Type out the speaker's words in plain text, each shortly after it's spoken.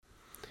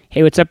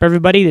Hey, what's up,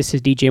 everybody? This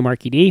is DJ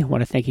Marky D. I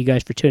want to thank you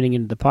guys for tuning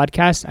into the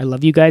podcast. I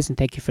love you guys and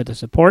thank you for the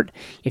support.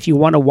 If you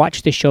want to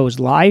watch the shows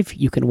live,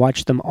 you can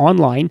watch them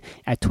online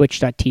at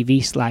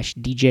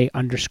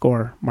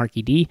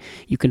twitch.tv/DJ_Marky D.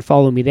 You can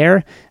follow me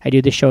there. I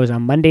do the shows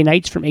on Monday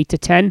nights from 8 to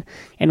 10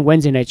 and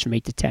Wednesday nights from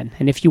 8 to 10.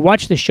 And if you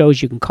watch the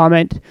shows, you can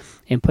comment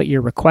and put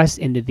your requests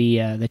into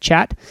the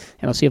chat,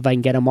 and I'll see if I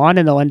can get them on,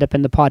 and they'll end up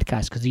in the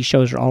podcast because these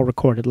shows are all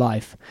recorded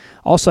live.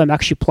 Also, I'm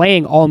actually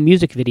playing all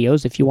music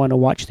videos. If you want to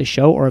watch the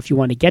show or if you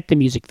want to get the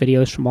music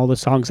videos from all the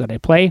songs that I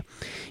play,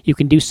 you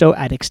can do so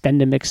at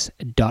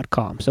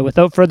extendamix.com. So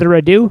without further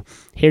ado,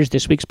 here's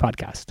this week's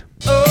podcast.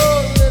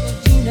 Oh,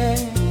 little Gina,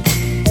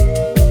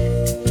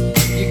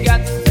 you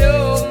got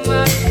so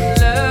much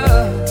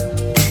love.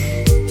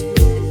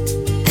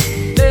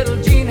 Little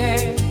Gina,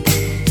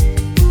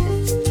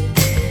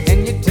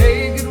 and you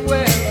take it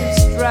well in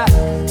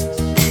strides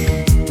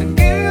and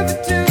give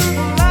it to the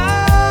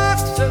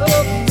likes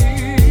of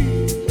me.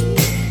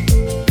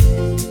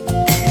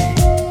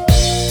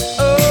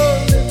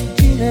 Oh, little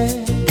Gina,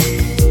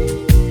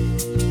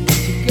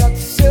 you got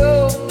so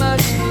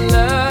much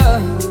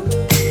love.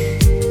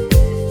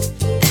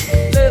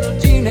 Little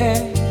Gina,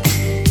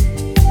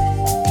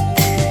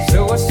 so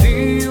I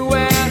see you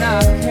when I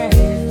can.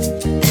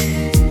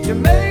 You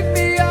make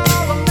me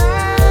all a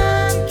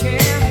man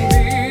can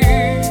be,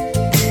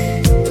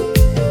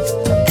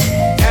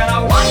 and I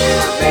want you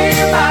to be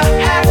my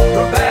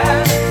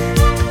acrobat.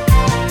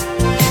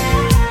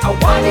 I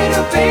want you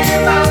to be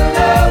my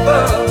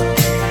lover.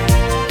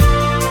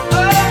 Oh,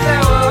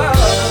 never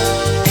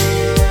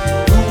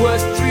who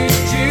would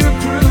treat you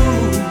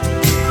cruel.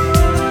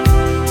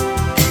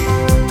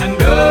 And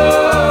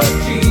oh,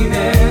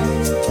 Gina,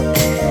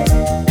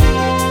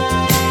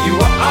 you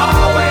are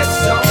always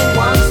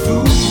someone's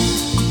fool.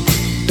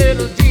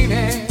 Little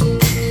Gina,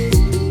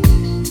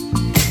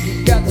 you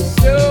got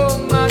so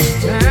much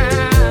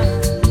time.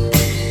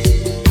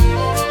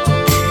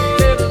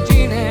 Little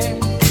Gina,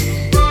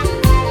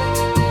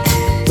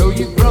 though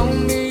you've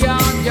grown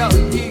beyond your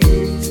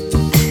years,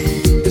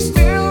 you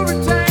still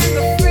retain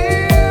the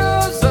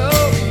feels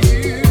of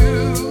you.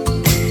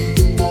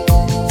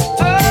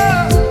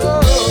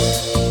 Oh,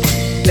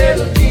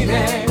 little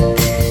Gina,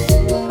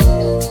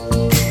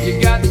 you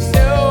got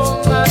so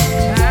much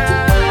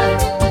time.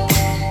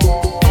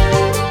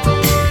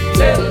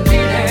 Little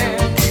Gina,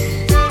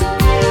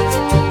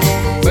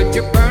 but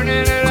you're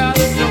burning it up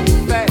so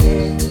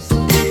fast,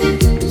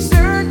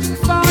 searching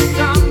for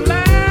some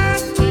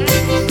lasting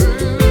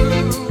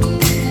truth.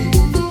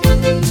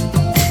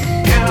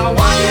 And I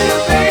want you to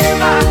be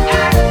my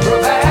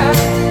acrobat.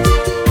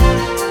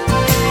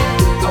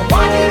 I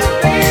want you to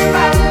be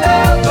my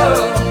lover.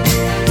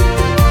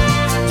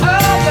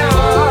 Oh,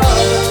 Lord,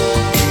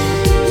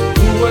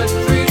 who would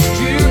treat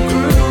you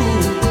cruel?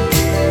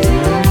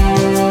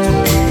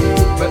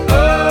 But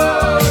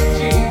oh,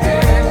 Gina,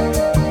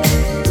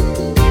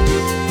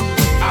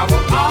 I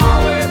will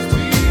always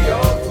be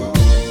your fool.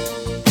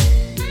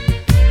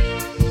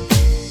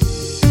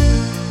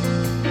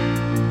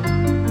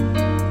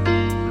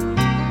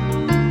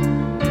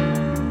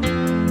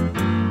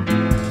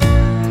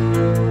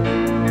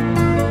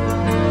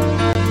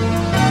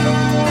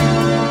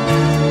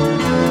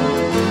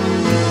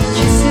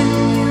 Kissing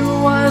you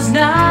was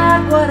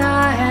not what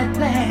I had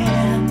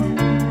planned,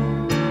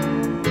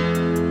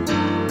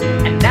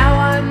 and now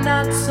I'm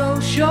not so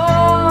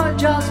sure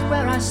just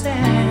where I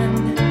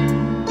stand.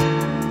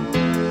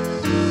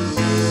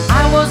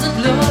 I wasn't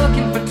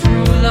looking for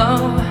true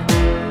love,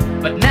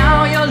 but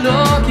now you're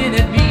looking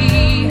at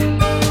me.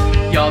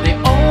 You're the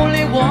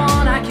only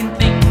one I can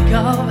think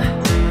of.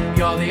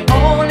 You're the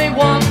only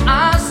one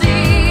I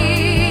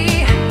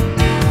see.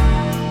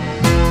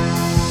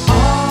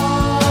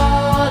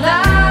 All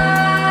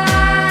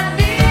I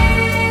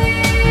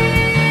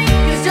need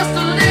is just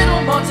a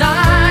little more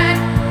time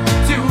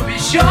to be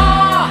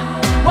sure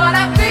what I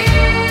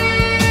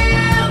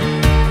feel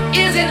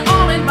isn't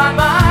all in my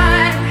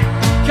mind.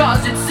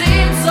 'Cause it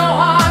seems so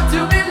hard to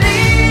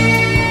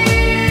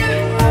believe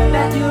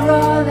that you're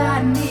all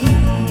I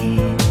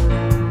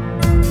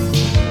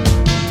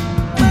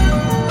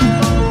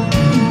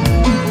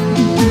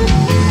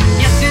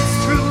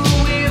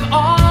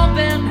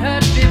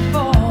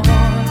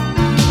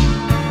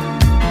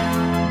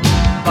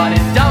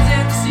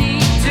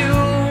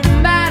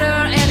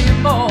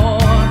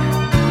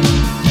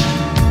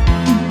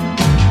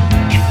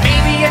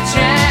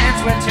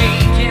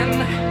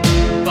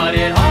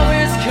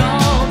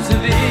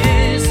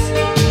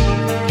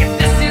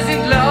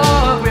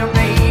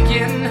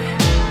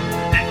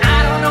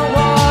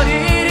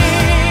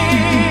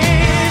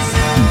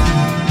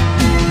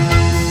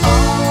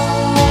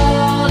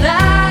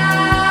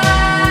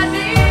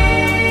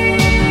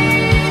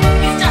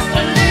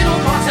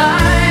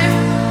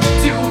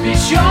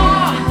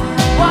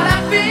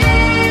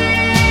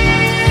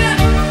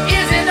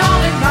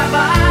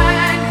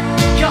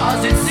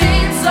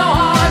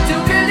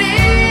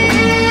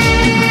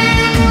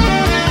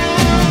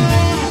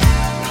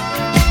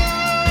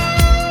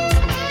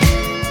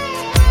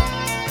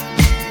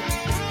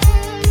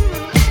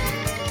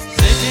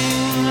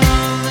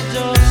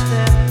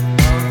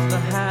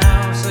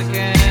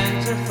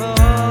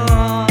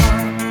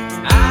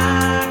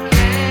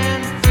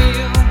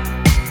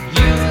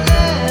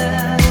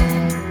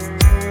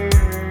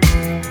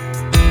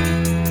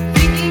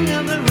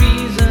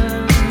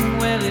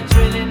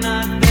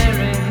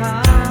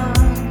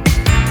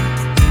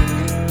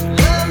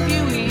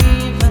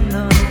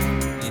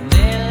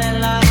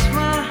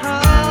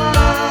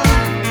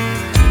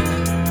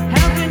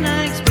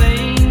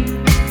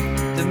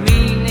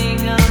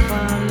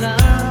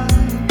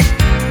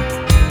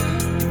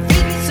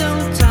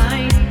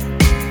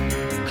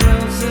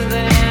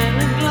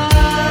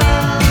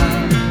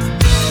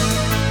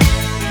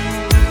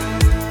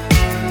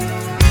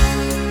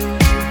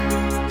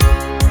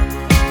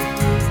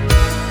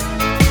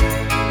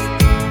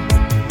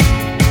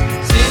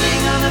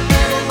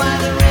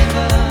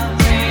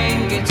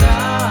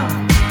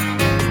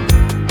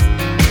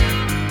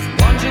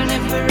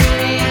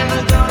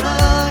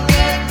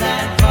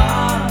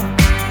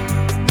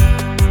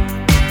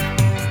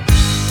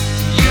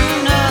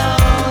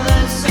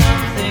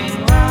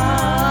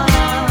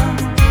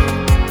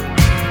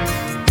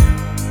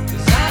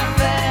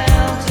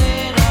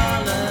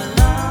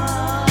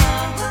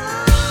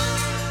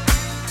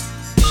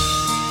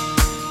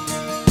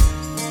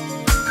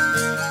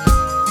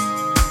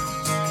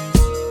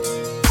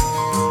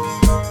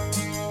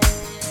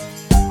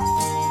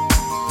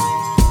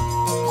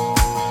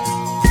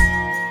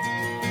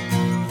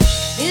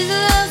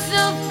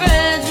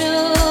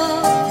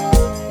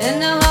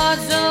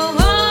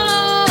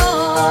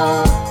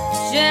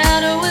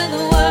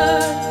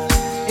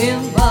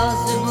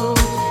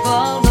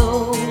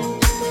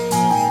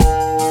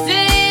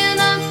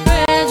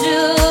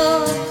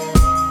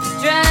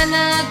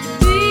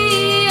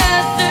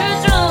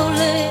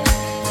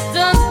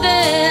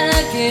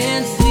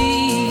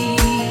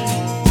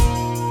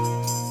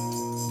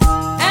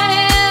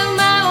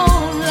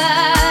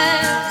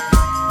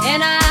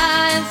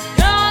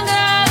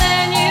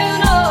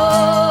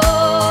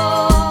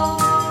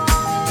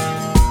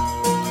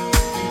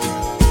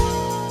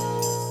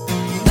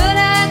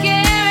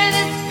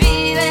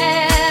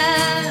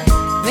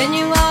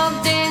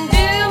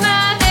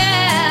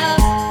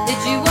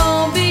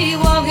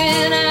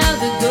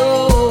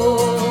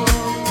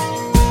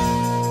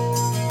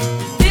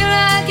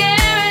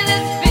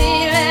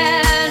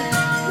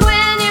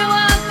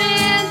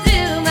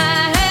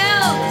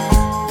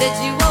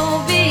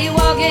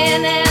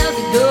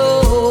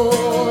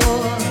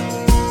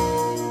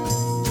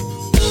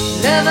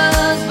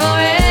lovers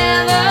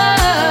forever,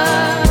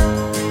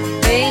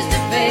 face to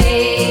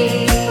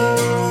face.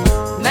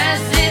 My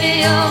city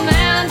of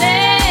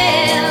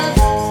mountains,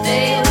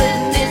 stay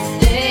with me,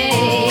 stay.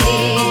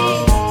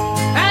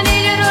 I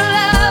need you to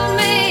love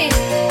me,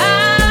 I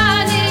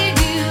need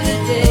you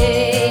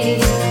today.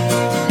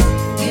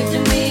 Give to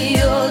me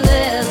your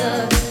leather,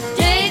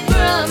 take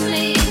from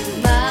me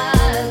my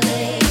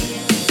lace.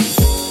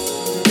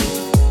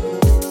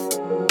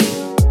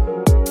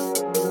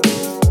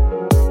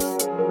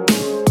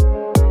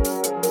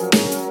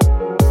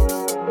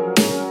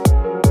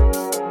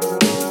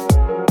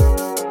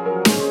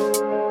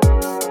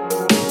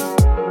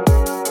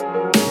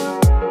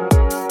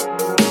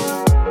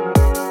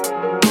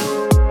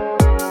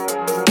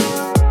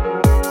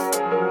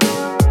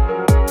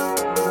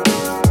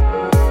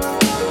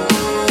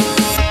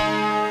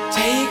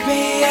 Take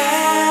me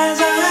as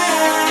I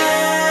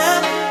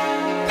am,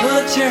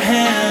 put your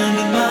hand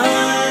in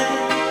mine,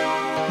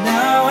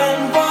 now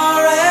and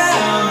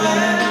forever.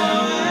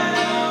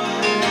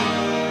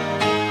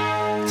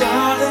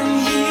 Darling,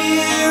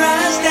 here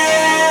I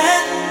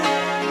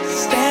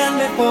stand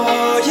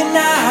before you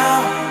now.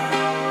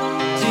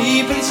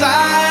 Deep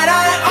inside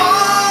I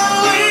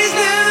always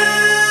knew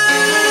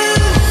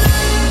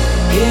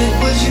it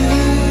was you.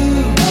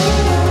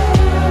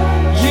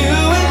 You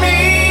and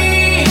me,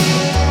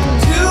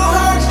 two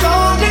hearts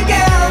joined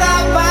together,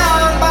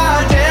 bound by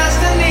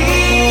destiny.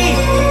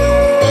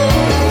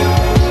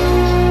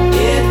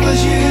 It was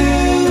you,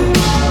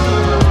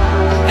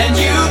 and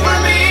you for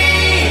me.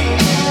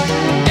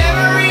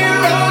 Every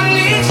road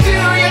leads to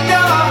your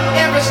door,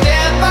 every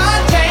step I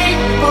take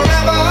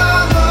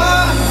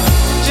forevermore.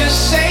 Just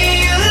say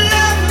you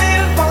love me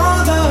for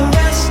the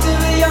rest of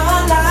your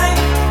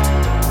life.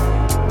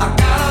 I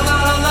got a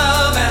lot of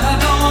love and I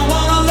don't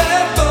wanna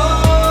let go.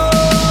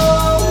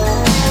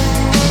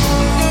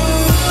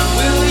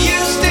 Will you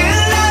still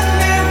love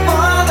me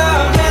for the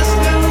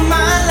rest of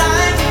my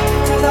life?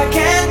 'Cause I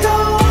can't go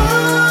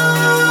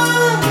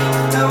on.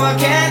 No, I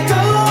can't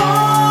go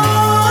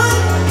on.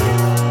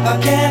 I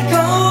can't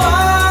go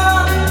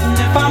on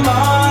if I'm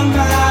on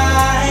my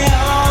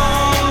own.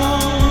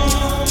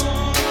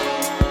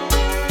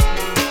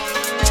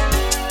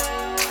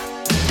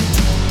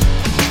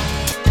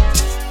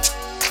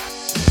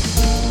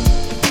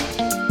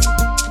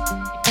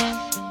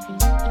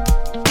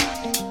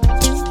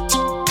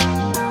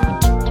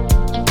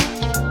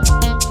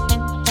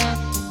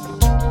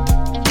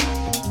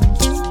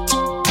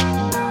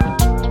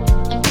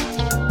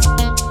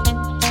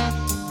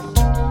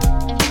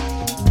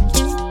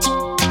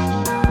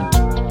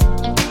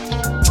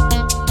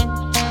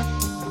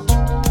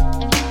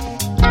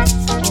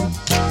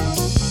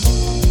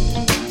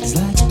 It's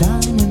like a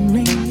diamond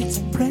ring, it's a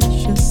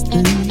precious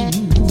thing,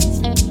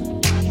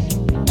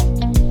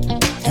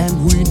 and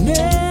we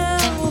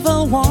never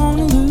want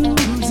to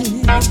lose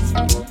it.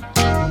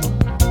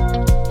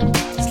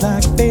 It's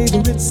like a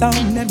favorite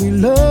song that we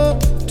love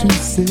to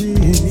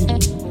sing.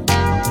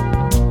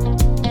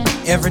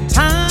 Every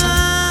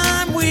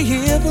time we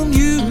hear the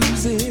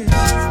music,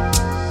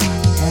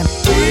 and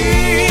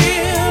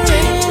we're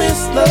in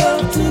this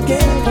love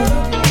together.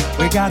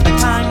 We got the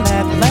kind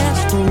that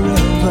lasts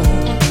forever.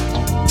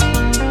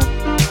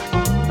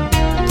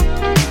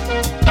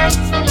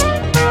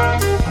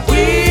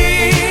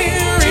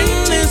 We're in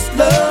this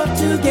love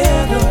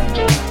together,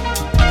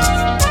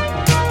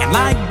 and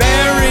like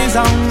berries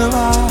on the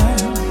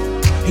vine,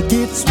 it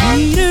gets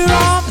sweeter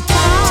all the time.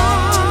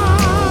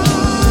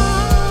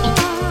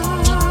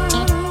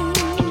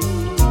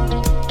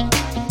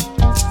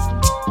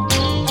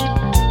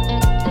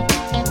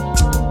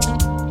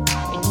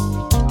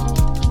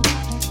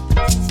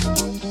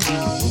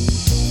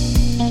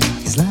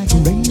 It's like a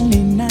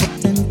rainy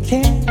night and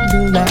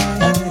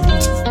candlelight,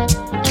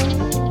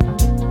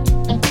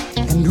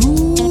 and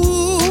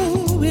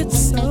ooh, it's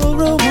so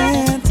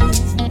romantic.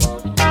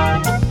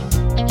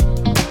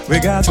 We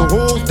got the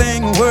whole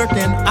thing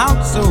working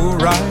out so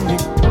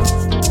right,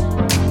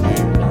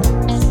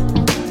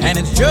 and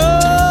it's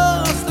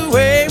just the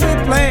way we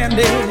planned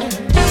it.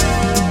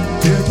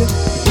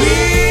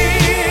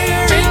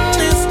 We're in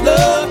this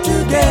love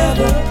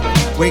together.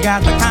 We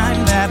got the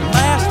kind that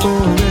lasts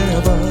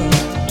forever.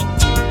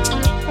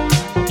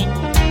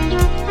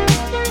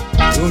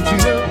 Don't you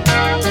know?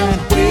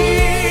 And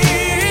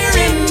we're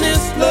in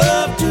this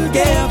love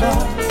together,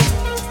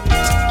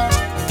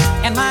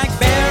 and like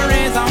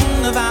berries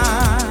on the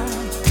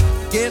vine,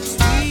 gets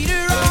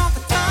sweeter all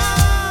the time.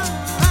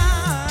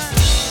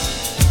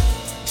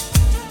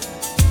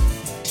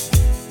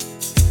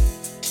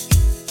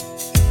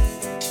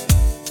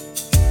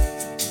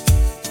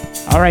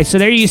 All right, so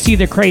there you see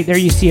the crate. There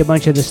you see a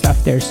bunch of the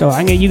stuff there. So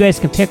you guys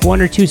can pick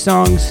one or two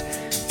songs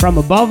from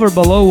above or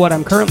below what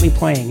I'm currently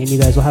playing, and you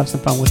guys will have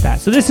some fun with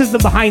that. So this is the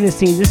behind the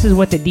scenes. This is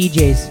what the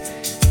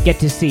DJs get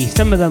to see.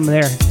 Some of them,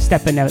 they're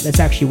stepping out. That's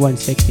actually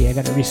 160. I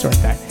got to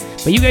resort that.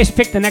 But you guys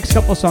pick the next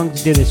couple songs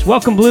to do this.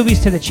 Welcome,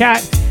 Bluebies, to the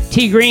chat.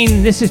 T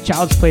Green, this is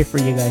child's play for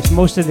you guys.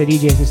 Most of the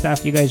DJs and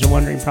stuff, you guys are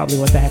wondering probably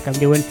what the heck I'm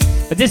doing.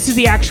 But this is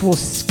the actual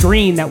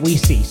screen that we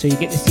see. So you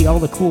get to see all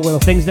the cool little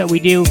things that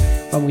we do.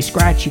 When we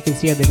scratch, you can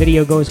see how the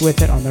video goes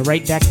with it on the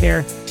right deck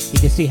there. You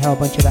can see how a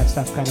bunch of that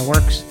stuff kind of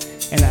works.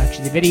 And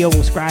actually the video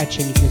will scratch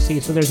and you can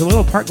see. So there's a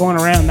little part going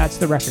around. That's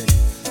the record.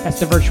 That's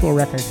the virtual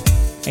record.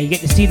 And you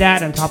get to see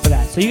that on top of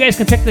that. So you guys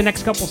can pick the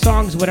next couple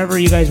songs, whatever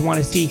you guys want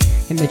to see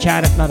in the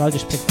chat. If not, I'll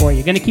just pick for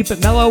you. Going to keep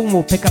it mellow and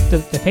we'll pick up the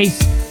pace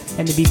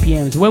and the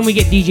BPMs when we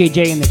get DJ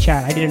J in the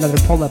chat. I did another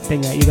pull-up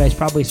thing that you guys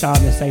probably saw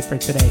in the cypher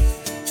today.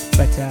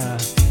 But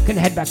gonna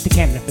head back to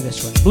Canada for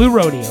this one. Blue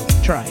Rodeo,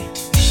 try.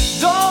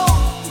 Don't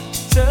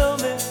tell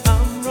me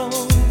I'm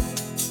wrong,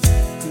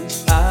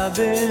 'cause I've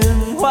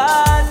been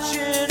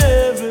watching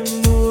every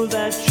move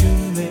that you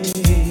make.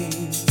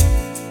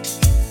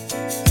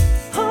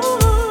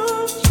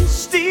 Aren't you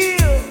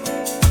still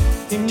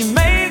in your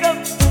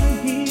makeup from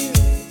here?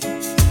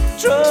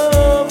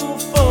 Trouble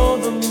for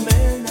the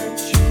man that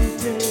you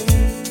take.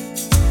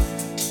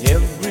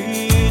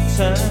 Every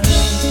time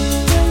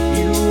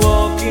you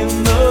walk in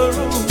the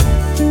room,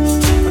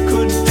 I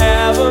could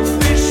never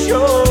be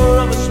sure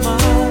of a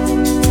smile.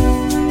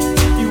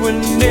 You were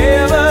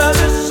never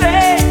the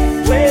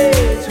same way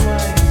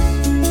twice.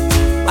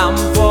 I'm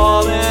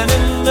falling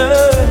in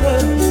love,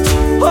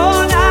 oh,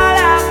 night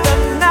after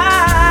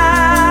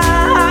night.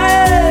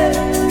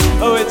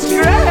 Oh, it's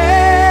crazy.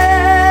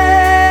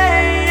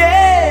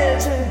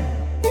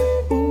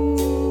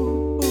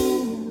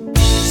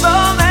 So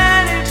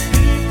many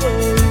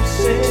people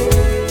say,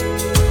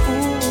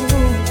 ooh,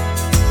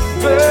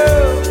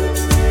 girl,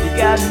 you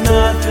got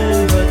nothing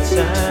but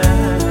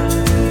time.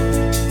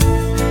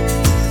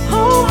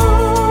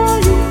 Oh,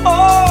 you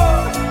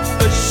are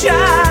a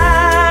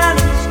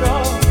shining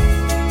star.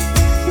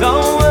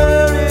 Don't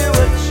worry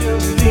what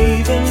you're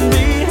leaving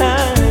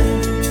behind.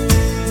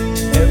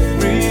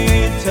 Every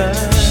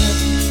time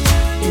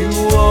you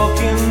walk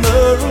in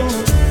the room,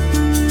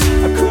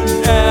 I could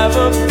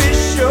never be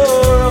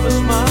sure of a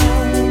smile.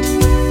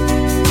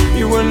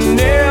 You were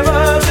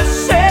never the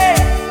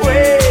same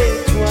way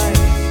twice.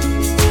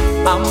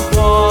 I'm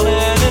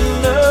falling in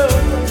love,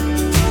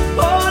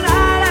 oh,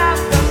 night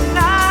after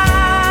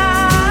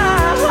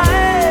night.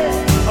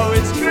 Oh,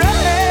 it's great.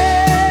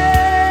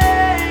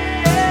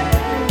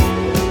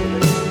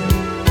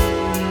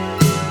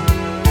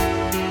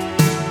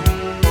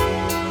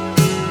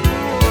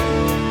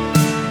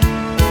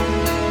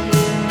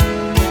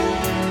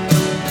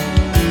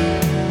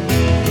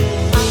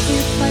 I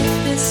can't fight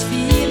this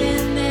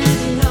feeling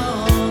any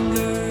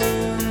longer,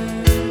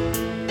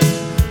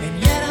 and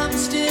yet I'm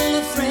still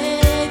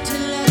afraid to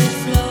let it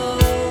flow.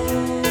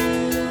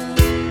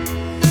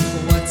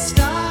 What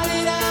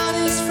started out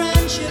as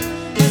friendship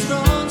has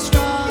grown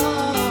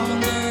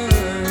stronger.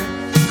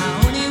 I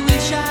only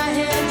wish I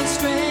had the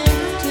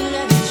strength to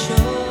let it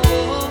show.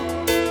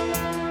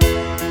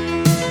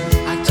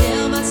 I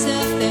tell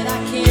myself that I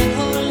can't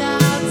hold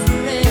out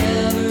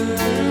forever.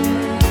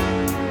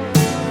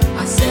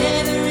 I say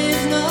there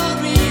is no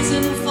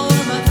reason for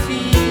my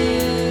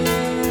fear,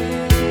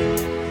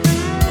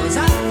 'cause I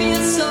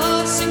feel so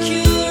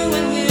secure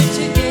when we're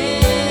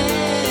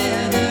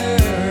together.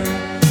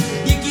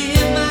 You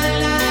give my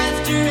life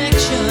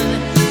direction,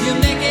 you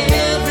make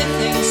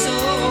everything so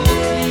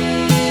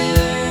clear.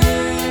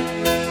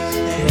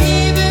 And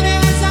even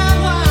as I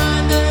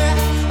wander,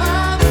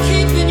 I'm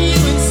keeping you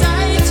in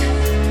sight.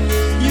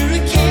 You're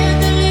a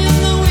candle in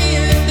the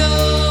window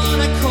on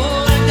a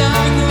cold and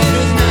dark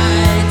winter's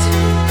night.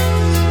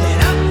 And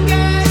I'm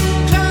getting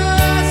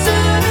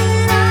closer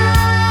than I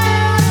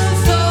ever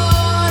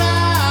thought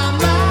I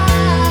might.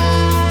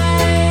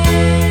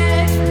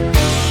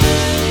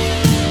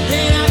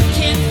 And I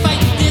can't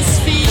fight this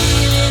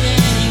feeling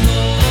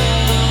anymore.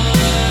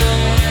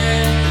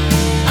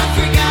 I've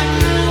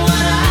forgotten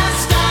what I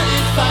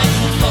started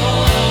fighting for.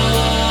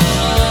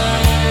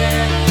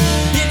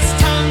 It's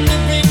time to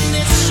bring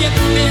this ship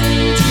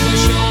into the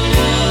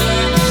shore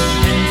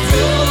and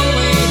throw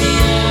away the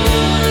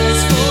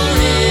oars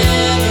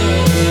forever.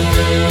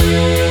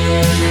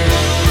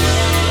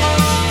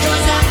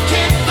 'Cause I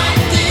can't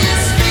fight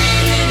this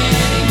feeling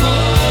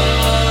anymore.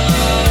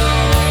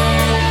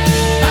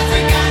 I've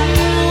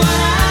forgotten what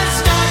I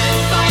started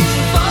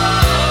fighting for.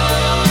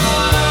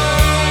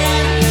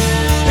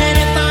 And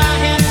if I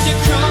have to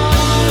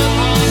crawl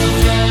upon the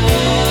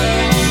floor,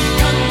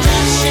 come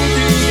crashing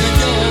through your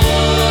door,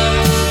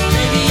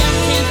 maybe I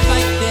can't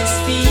fight this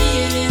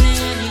feeling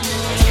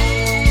anymore.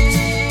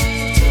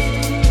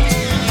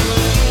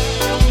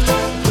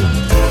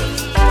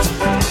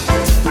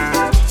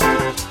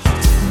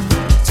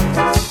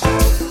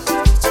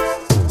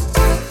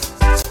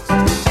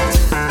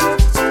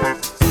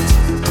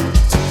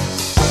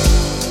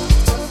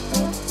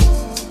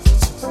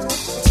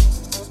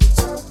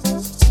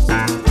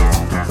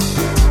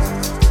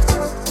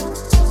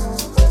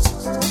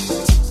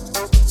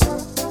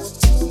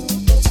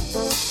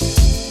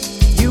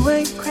 You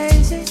ain't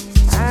crazy,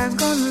 I'm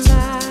gonna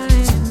lie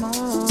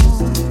anymore.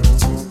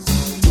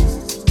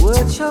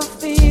 What you're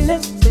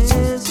feeling,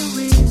 there's a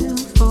reason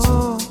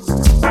for.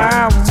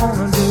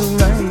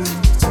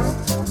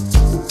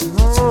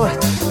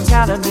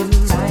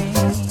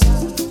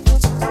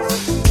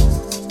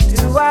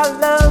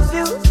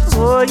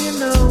 Boy, you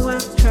know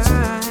I'm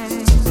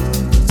trying.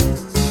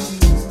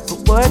 But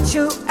what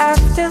you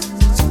after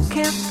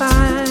can't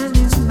find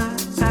in my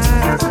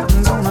eyes. I'm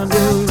gonna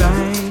do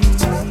right.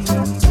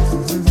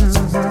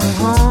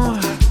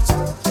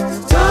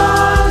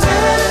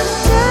 Darling,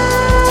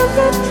 tell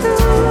the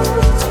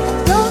truth.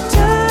 Don't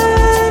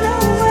turn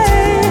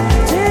away.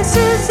 This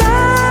is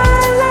our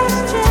last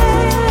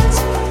chance.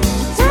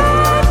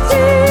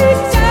 Take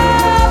each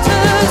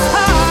other's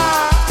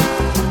heart.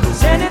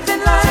 Does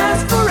anything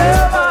last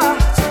forever?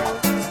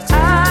 I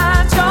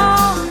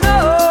don't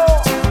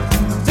know.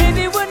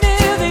 Maybe we're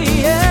near the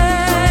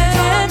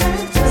end.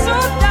 So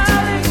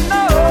darling,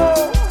 know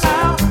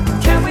how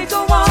can we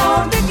go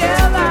on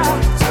together?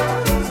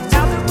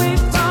 Now that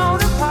we've grown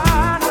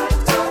apart,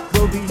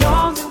 we'll be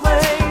on the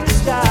way to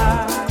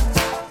start.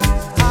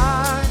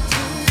 Heart to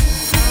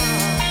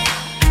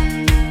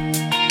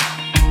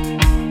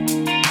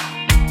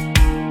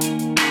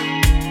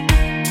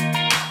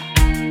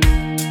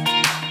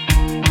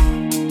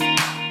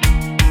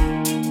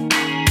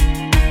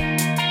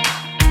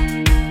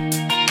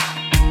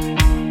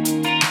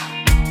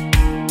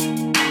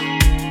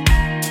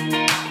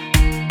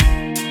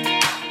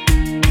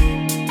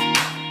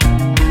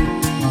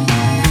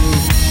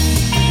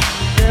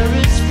There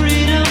is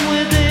freedom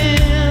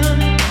within,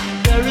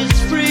 there is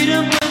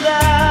freedom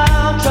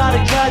without. Try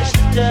to catch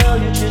the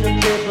deluge in a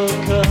paper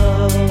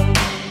cup.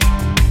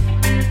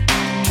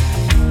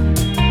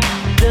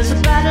 There's a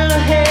battle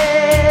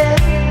ahead,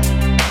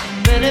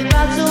 many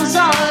battles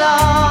are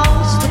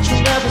lost, but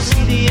you'll never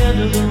see the end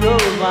of the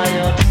road while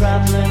you're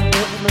traveling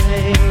with me.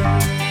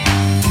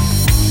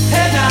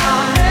 Hey now,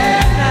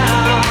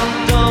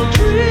 don't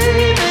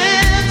dream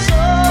it's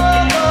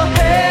over.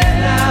 Hey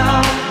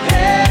now,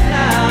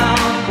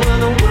 when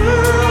the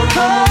world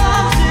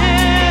comes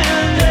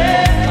in,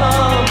 they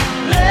come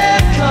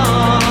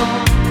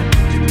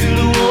to do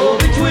the war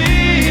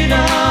between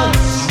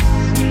us.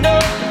 We know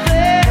that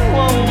they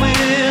won't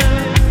win.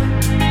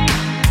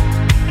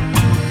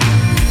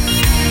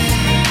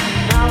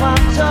 Now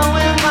I'm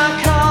towing my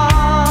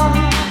car.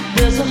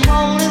 There's a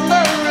hole in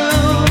the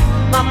roof.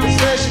 My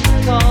possession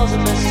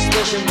causing a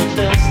suspicion that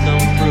there's no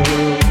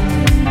proof.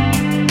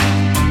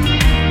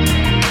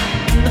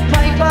 In the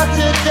paper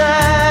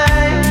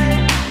today,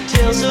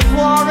 tales of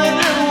war and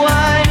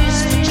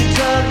waste, but you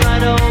turn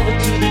right over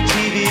to the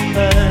TV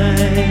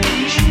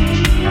page.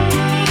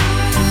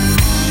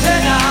 Hey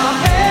now,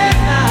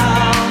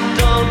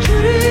 don't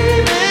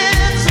dream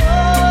it's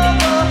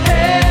over.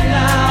 Hey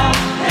now,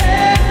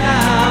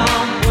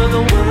 when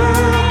the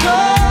world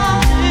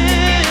comes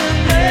in,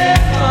 they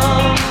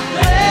come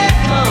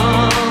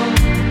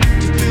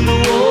to do the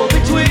war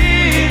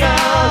between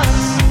us.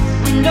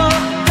 We know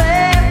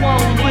they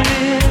won't win.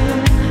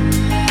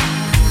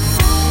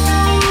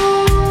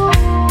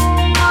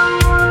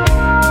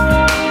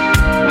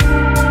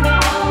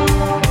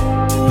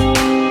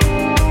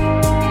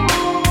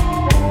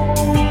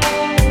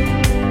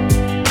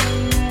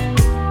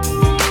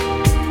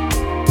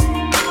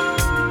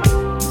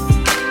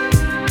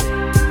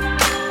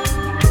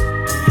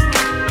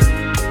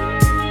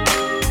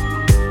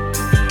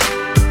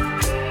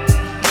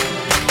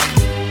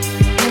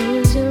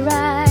 Close your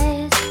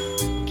eyes,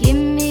 give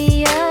me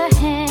your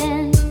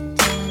hand,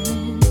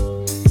 darling.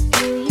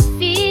 Do you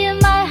feel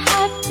my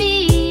heart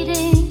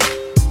beating?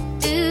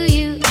 Do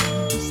you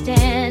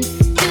understand?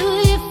 Do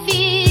you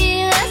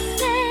feel the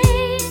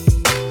same?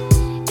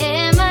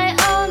 Am I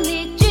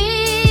only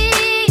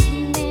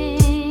dreaming?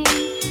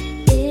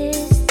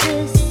 Is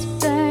this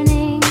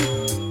burning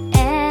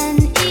an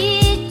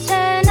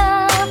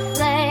eternal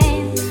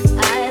flame?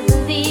 I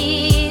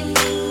believe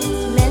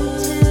it's meant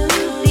to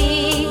be.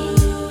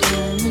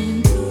 Darling,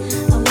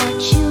 I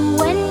watch you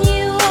when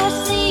you are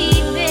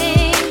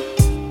sleeping.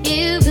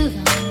 You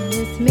belong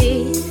with me.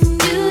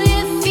 Do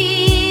you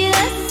feel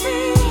the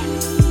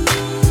same?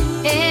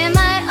 Am I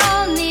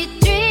only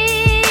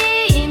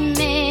dreaming?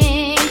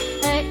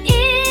 Or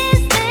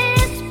is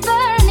this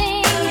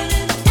burning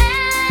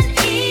an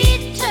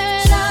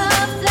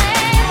eternal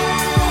flame?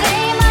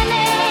 Say my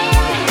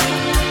name.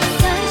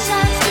 Sun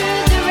shines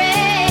through the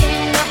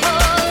rain. The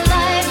whole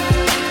life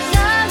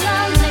so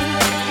lonely,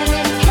 and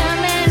then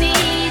come and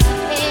ease the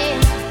pain.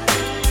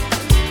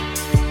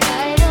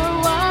 I don't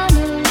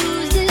wanna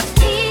lose this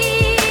feeling.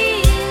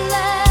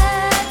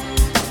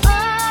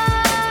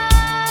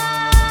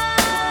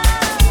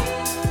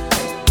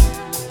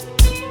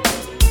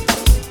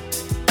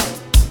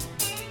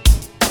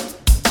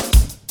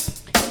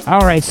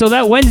 All right, so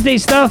that Wednesday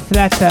stuff,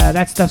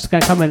 that stuff's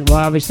gonna come in. Well,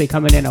 obviously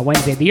coming in on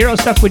Wednesday. The Euro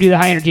stuff, we do the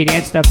high energy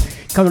dance stuff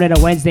coming in on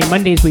Wednesday.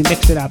 Mondays we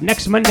mix it up.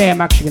 Next Monday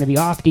I'm actually gonna be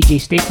off. DJ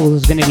Staples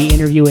is gonna be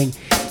interviewing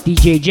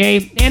DJ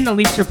J, and the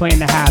Leafs are playing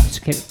the Habs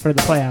for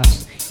the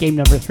playoffs, game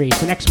number 3.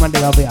 So next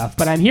Monday I'll be off.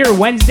 But I'm here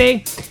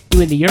Wednesday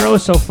doing the Euro.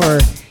 So for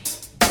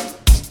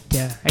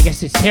I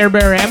guess it's Hair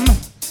Bear M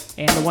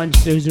and the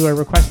ones who are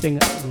requesting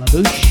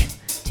LaBouche,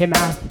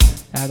 Timath.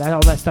 All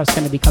that stuff's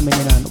going to be coming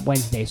in on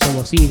Wednesday. So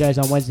we'll see you guys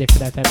on Wednesday for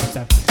that type of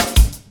stuff.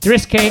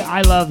 Driske,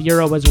 I love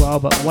Euro as well,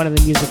 but one of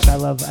the musics I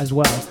love as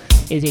well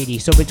is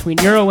 80s. So between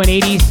Euro and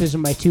 80s, those are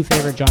my two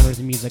favorite genres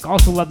of music.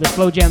 Also love the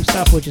slow jam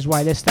stuff, which is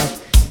why this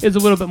stuff is a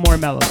little bit more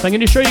mellow. So I'm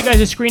going to show you guys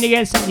a screen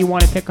again, something you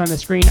want to pick on the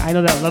screen. I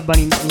know that Love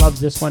Bunny loves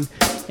this one,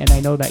 and I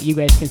know that you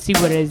guys can see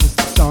what it is. It's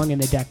the song in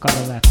the deck on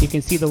the left. You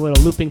can see the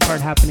little looping part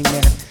happening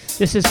there.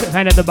 This is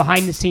kind of the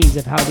behind the scenes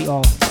of how the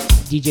all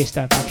DJ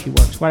stuff actually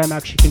works. What I'm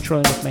actually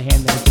controlling with my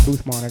hand there is the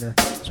booth monitor,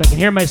 so I can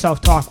hear myself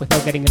talk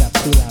without getting it up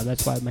too loud.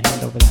 That's why I have my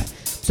hand over that.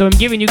 So I'm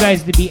giving you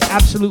guys the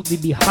absolutely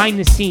behind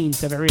the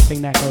scenes of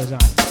everything that goes on.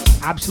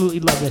 Absolutely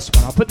love this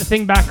one. I'll put the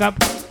thing back up.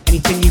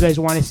 Anything you guys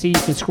want to see, you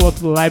can scroll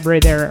through the library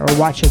there or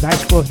watch as I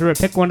scroll through it.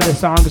 Pick one of the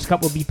songs, a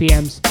couple of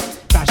BPMs,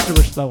 faster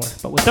or slower.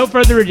 But without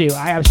further ado,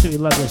 I absolutely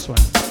love this one.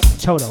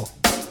 Toto,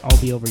 I'll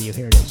Be Over You.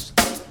 Here it is.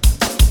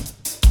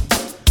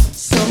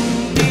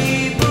 Some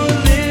people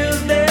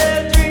live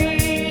their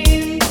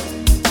dreams.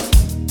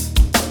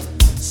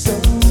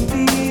 Some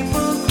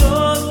people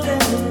close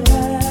their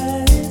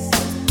eyes.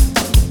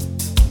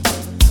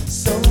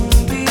 Some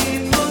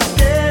people's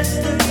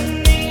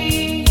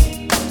destiny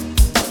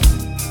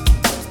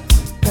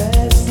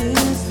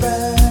passes by.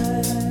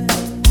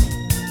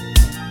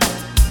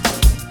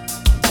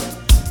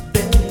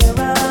 There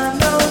are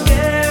no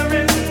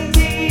guarantees.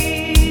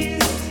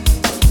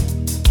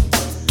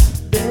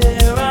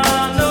 There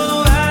are no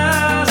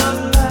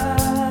alibis.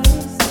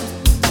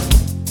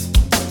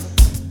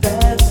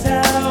 That's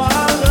how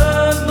our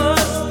love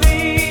must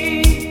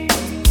be.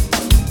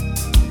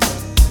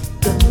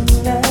 The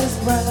last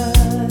ride.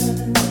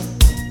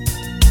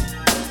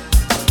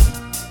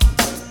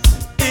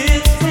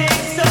 It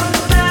takes some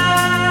time.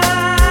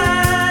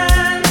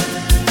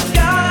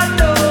 God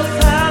knows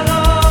how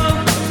long.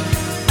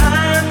 I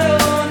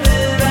know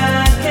that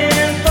I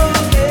can't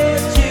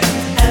forget you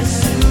as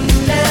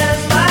soon as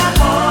my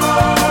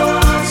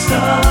heart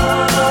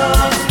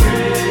starts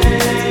breaking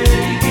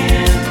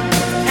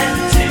and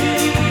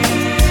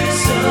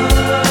tears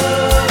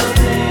are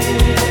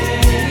fading.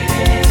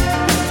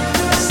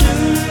 As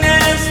soon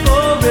as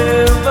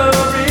forever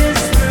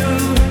is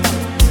through,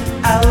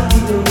 I'll be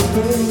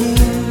over you.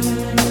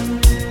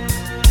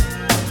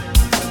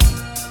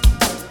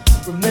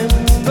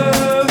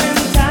 Remembering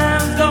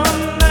times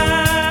gone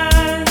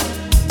by,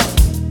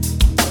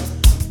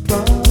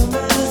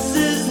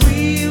 promises we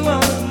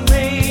once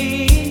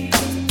made.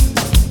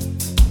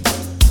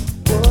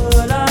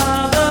 What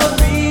are the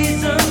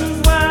reasons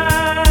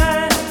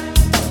why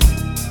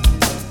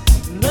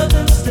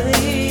nothing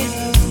stays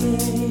the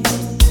same?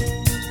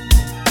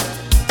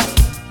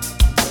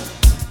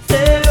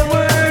 There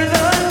were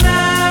the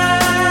nights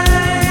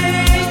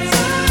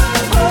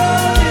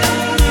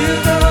holding you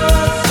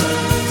close.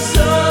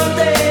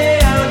 Someday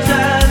I'll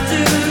try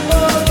to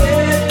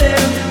forget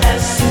them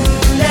as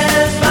soon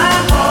as my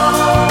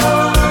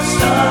heart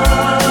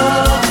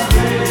starts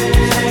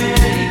breaking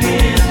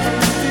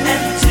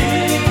and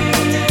tears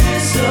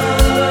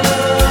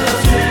are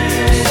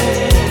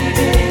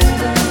fading.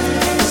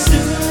 As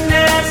soon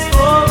as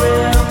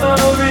forever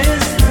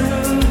is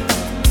through,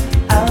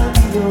 I'll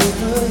be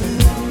over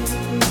you.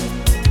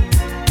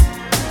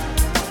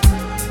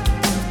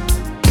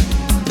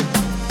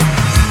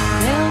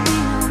 There'll be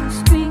no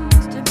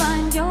strings to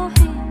bind your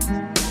hands,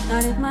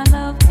 not if my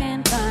love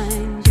can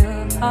find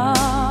your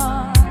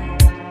heart.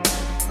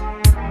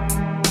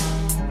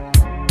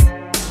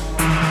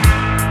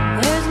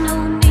 There's no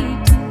need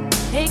to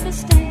take a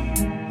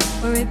stand,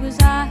 for it was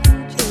I who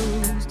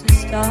chose to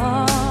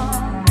start.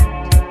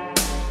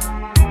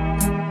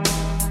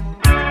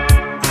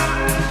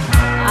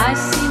 I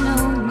see no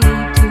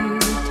need to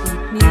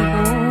take me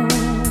home.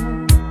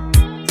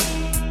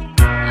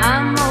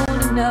 I'm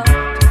old enough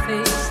to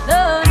face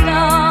the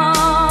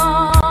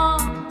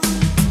dawn.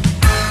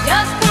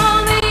 Just call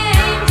me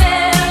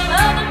angel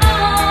of the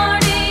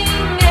morning,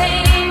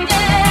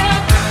 angel.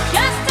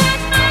 Just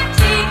touch my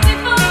cheek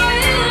before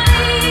you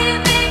leave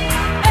me,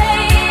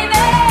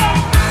 baby.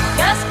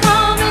 Just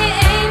call me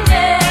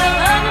angel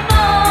of the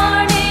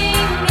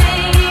morning,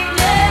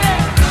 angel.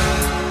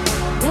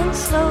 Then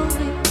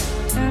slowly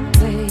turn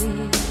away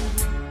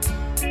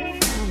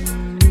from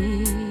me.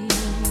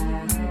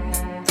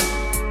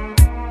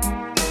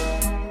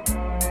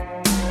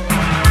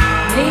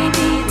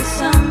 Maybe the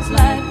sun's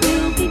light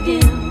will be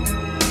dim,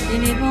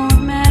 and it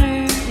won't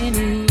matter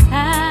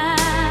anyhow.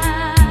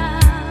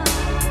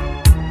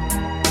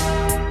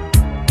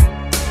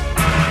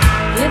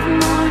 If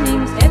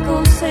morning's echo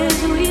says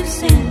we've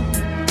sinned,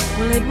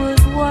 well, it was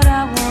what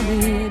I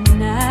wanted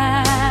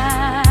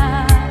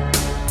now.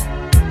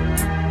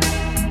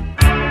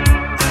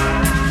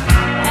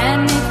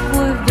 And if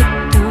we're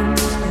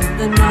victims of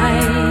the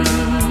night,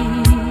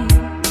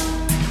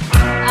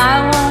 I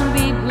won't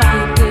be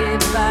blinded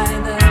by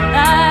the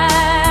light.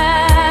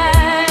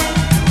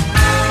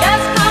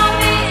 Just call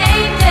me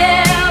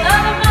angel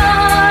of the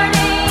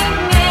morning,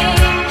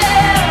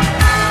 angel.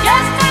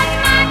 Just touch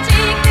my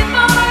cheek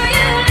before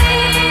you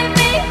leave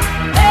me,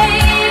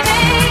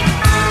 baby.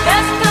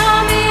 Just call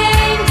me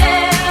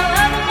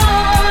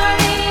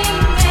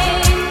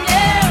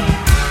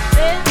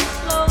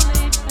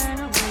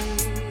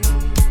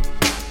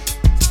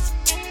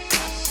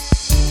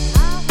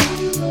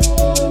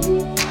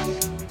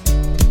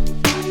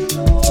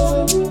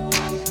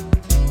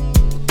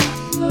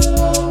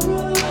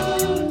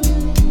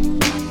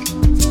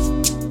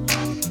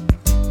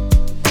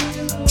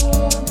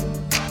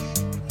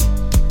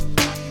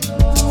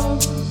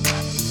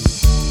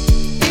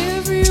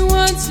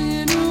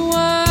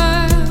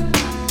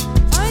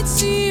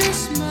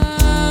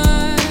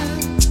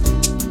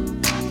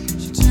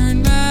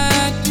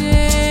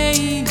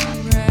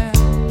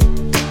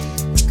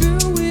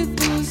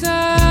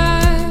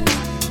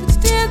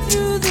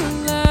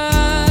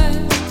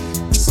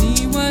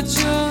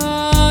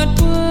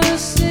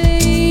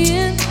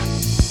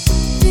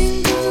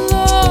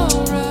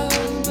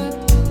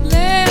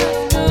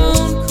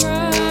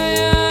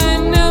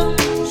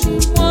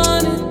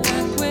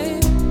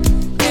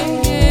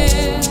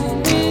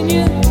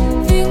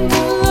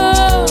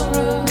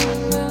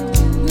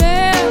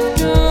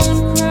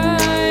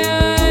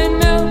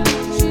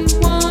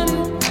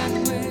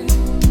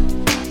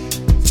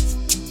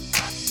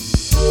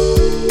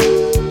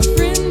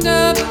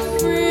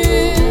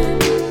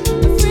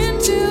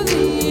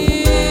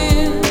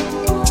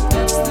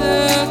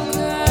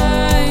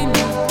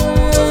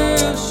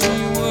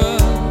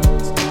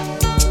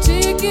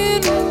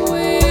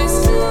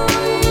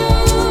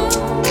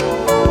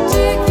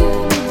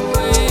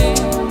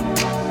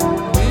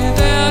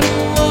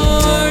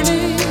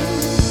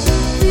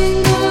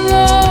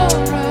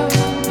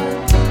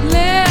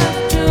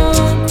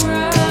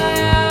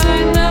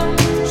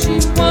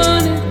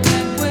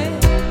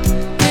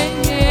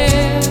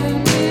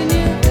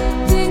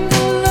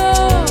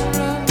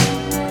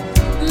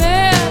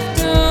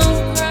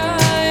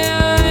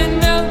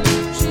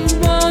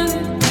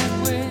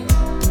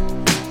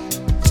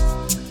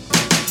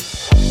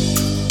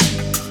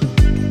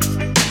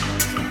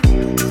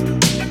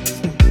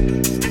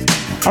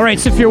All right,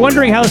 so if you're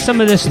wondering how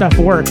some of this stuff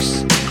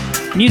works,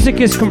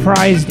 music is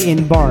comprised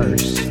in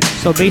bars.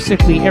 So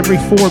basically every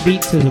 4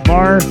 beats is a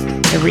bar,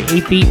 every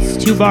 8 beats,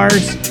 2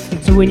 bars.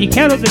 So when you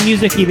count out the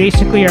music, you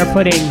basically are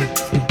putting,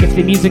 if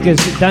the music is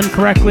done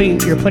correctly,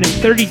 you're putting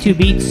 32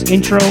 beats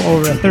intro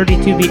over a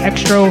 32 beat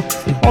extra.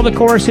 All the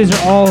choruses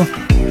are all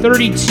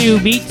 32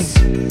 beats.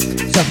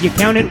 So if you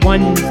count it,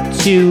 1,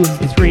 2,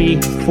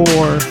 3,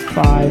 4,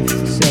 5,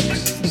 6,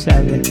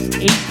 7,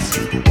 8.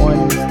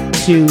 1,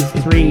 2,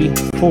 3,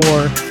 4,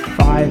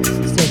 5,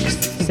 6,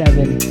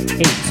 7,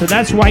 8. So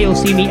that's why you'll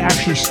see me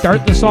actually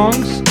start the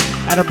songs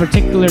at a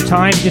particular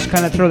time, just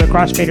kind of throw the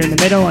crossfader in the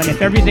middle, and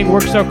if everything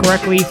works out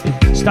correctly,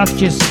 stuff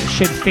just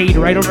should fade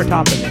right over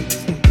top of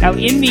it. Now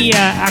in the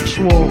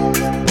actual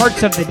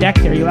parts of the deck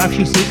there, you'll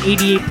actually see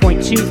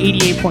 88.2,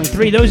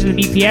 88.3. Those are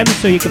the BPMs,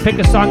 so you can pick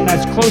a song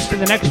that's close to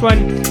the next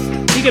one.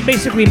 You can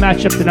basically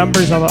match up the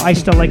numbers, although I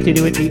still like to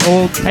do it the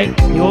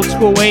old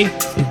school way,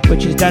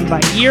 which is done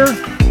by ear,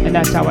 and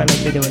that's how I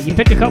like to do it. You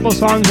pick a couple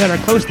songs that are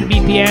close to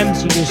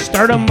BPMs, you just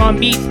start them on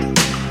beat,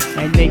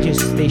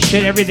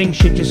 and everything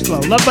should just flow.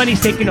 Love Bunny's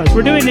taking notes.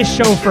 We're doing this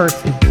show for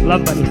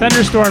Love Bunny.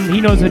 Thunderstorm,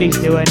 he knows what he's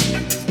doing.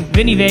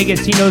 Vinny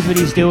Vegas, he knows what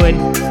he's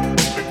doing.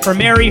 For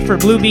Mary, for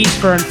Blue Beast,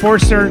 for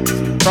Enforcer,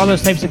 for all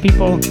those types of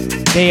people,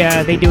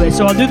 they do it.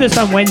 So I'll do this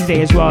on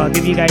Wednesday as well. I'll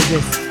give you guys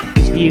this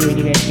view, and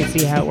you guys can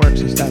see how it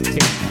works and stuff too.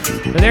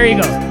 So there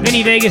you go.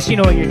 Vinny Vegas, you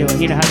know what you're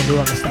doing. You know how to do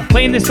all this stuff.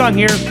 Playing this song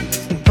here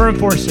for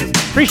Enforcer.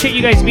 Appreciate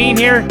you guys being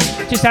here.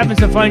 Just having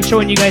some fun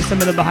showing you guys some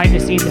of the behind the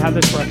scenes of how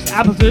this works.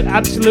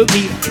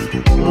 Absolutely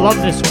love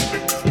this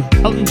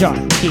one. Elton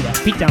John, Nikita,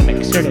 Pete Down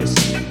Mix. Here it is.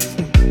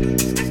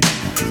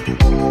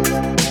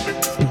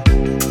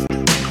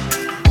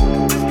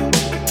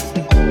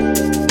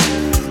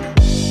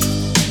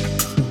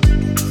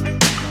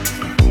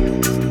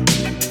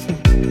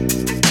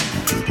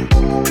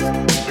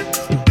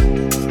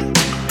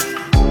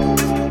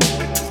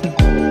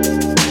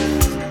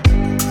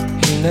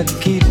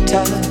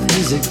 Nikita,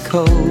 is it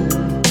cold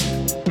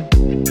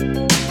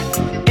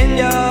in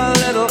your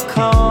little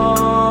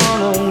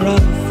corner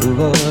of the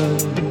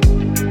world?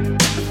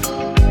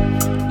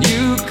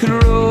 You could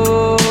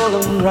roll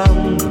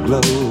around the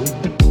globe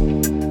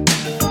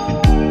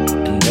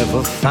and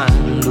never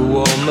find a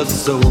warmer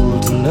soul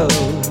to know.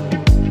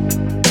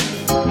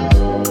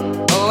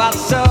 Oh, I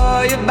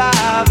saw you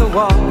by the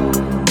wall,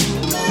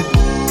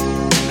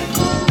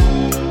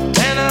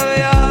 10 of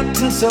your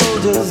tin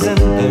soldiers in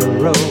their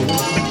row,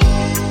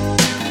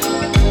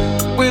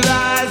 with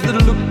eyes that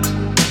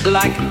looked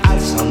like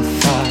ice on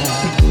fire.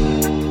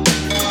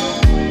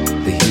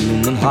 The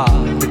human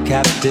heart, a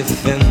captive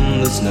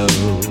in the snow.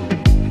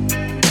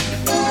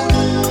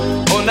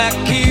 Oh,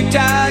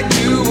 Nikita,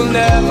 you will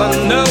never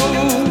know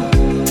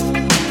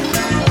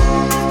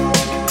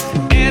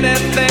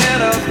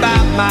anything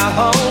about my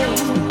home.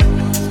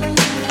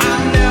 I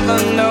never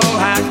know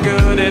how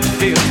good it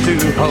feels to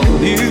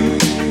hold you.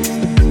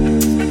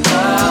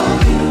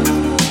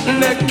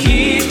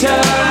 Nikita,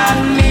 I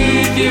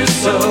need you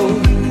so.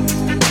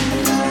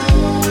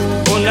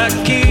 Oh,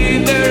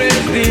 Nikita, there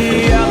is the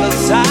other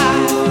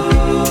side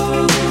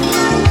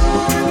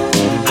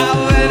of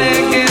any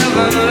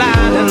given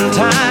line in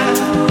time,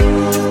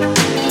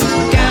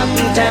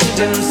 counting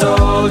tempting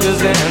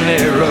soldiers in a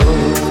row.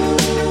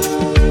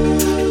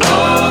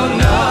 Oh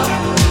no,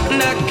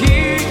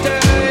 Nikita,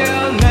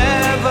 you'll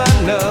never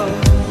know.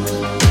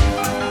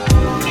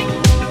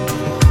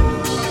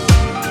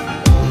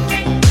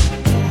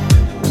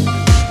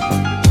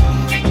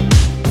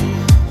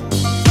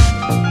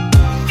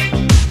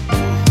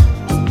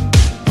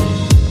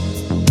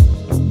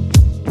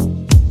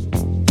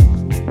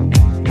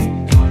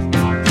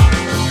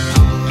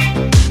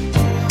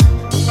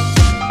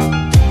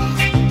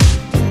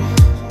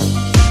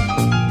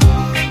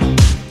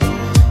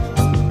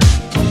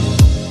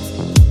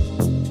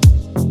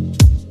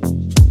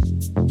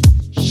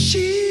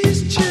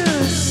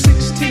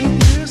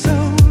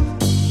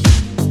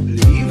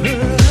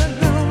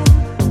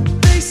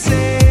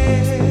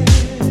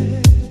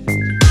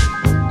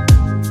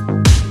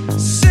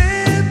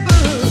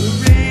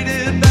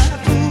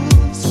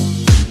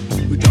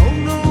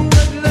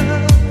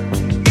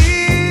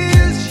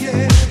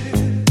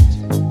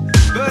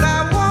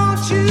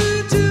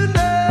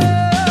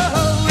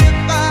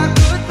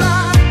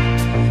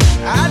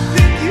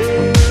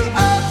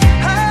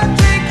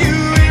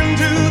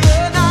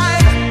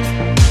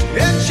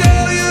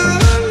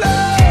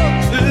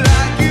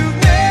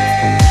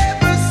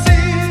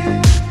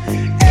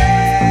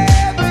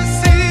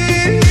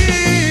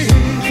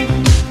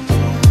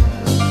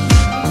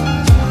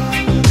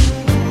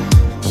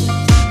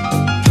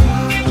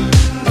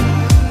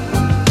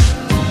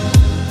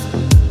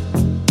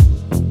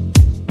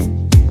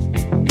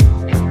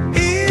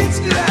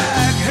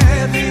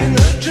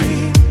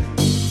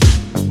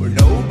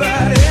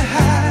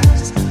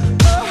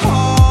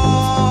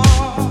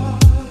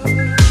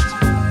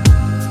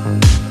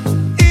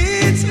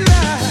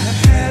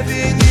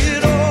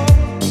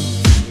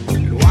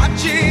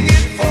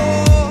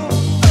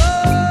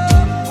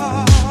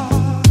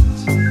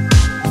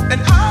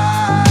 And I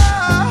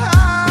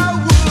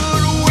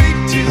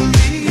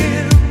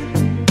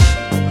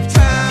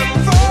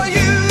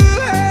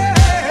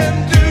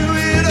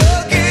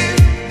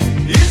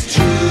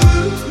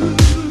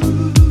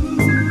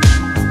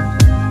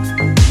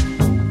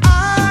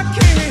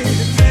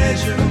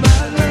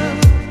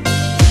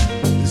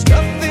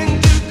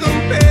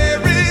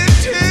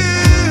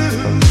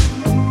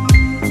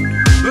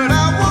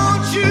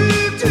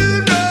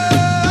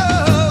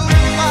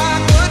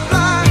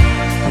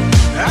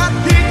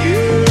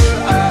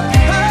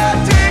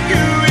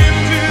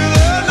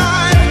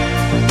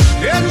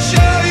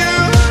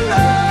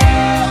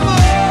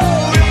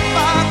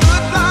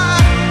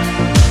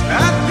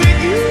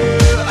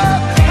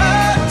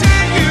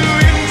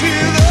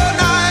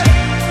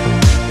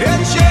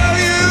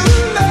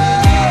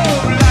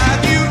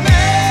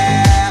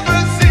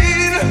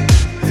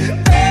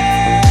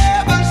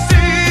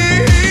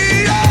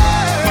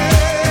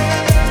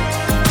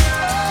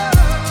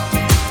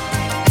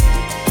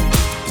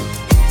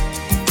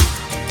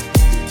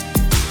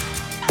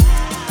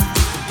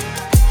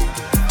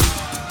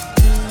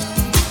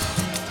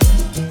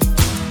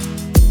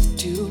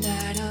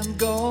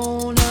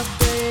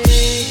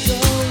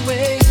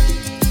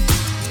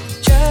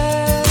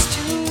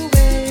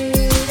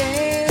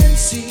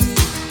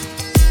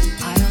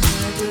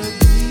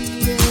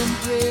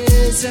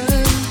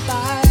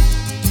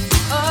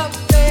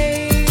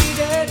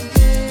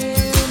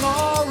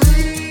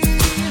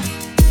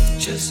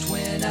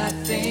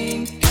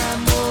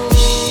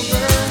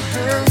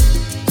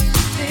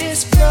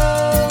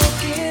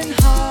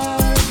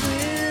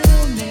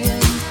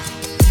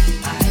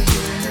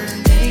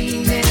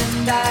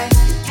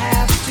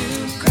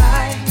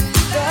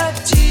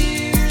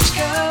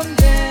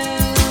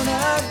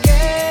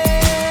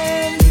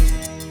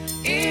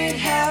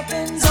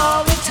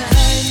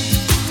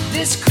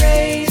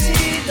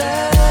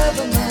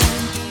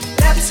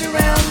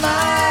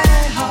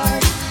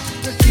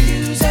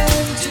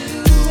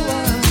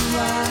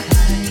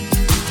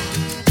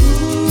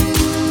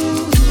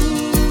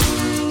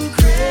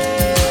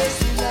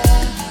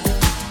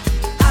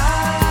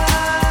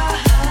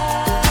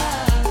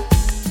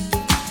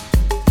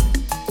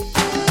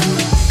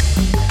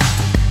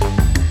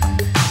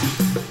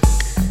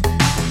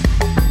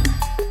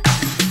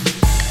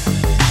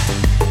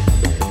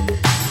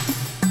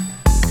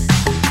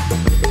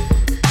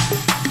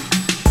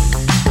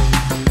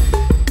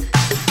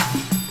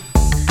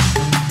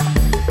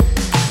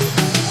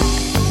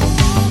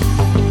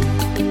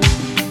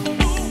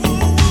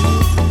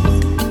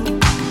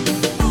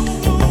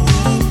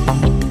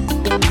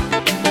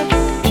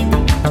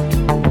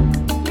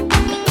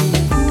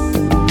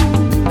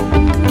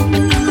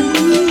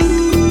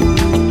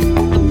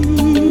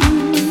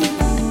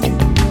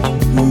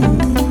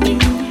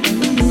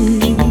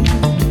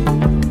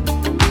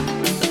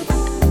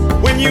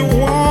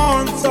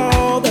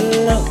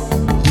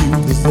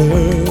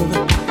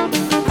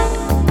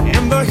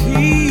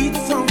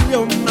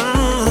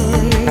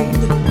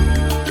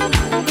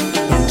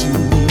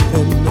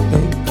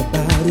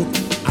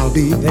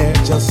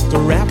arms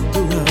are wrapped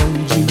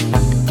around you.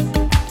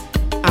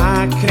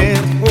 I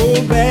can't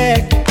hold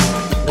back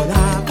what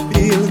I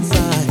feel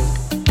inside.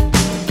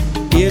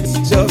 It's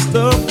just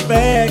a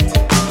fact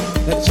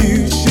that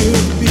you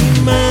should be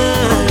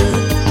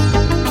mine.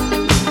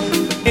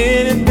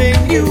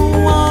 Anything you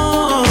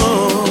want,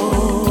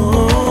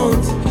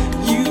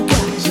 you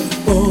got your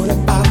thought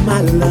about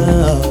my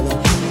love.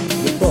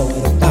 You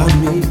thought about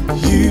me,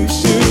 you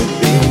should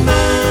be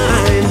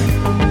mine.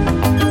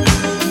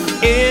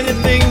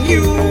 Anything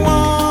you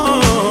want,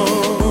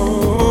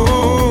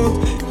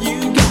 you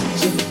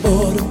got your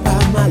thought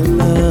about my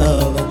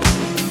love.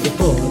 You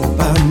thought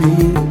about me.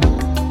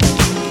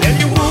 And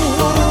you woo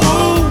woo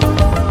woo,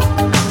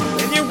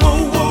 and you woo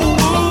woo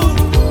woo,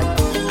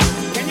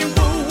 and you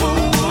woo woo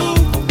woo,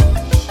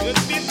 should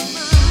be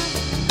mine.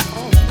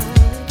 Oh,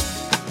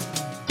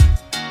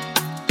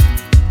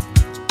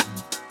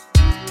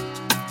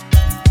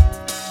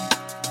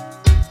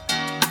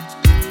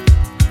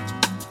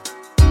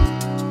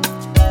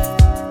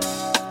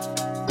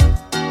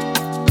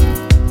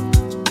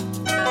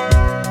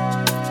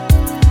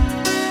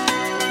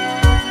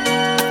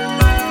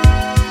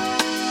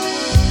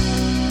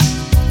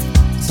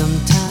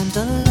 Sometimes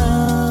the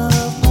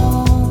love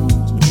won't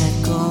let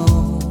go.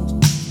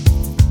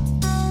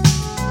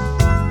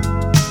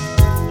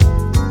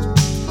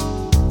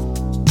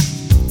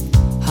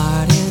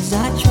 Hard as I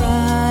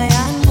try,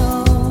 I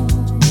know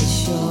it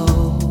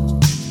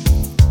shows.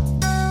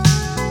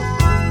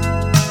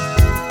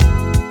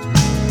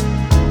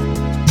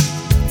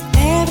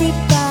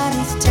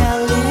 Everybody's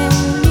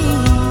telling me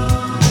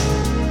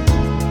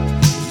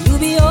you'll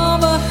be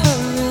over her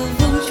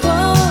eventually.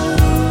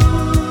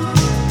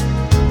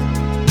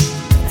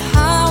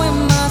 How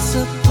am I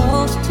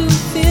supposed to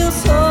feel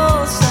so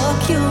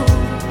secure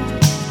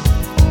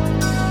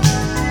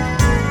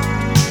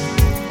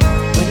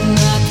when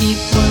I keep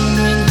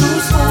wondering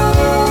who's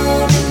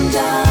holding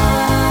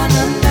down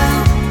and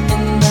down,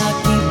 and I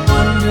keep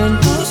wondering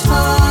whose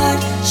heart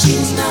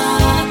she's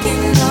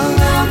knocking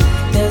around?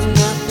 There's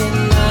nothing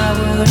I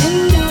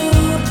wouldn't do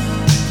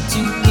to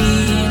be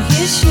in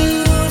his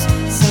shoes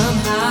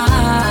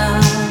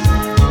somehow.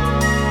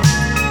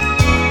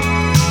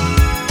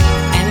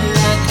 And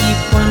I keep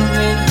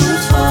wondering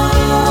who's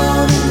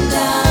holding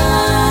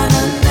down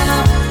and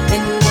down,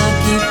 and I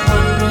keep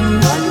wondering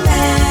what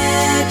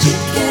magic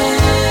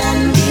can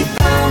be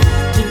found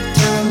to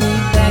turn me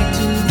back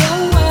to the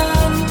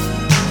one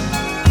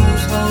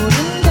who's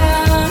holding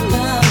down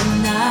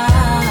now.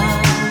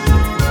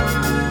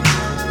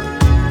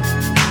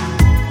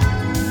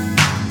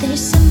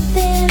 There's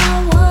something I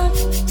want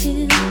to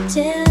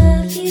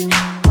tell you.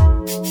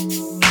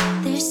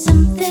 There's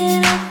something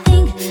I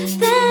think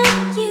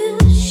that you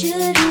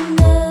should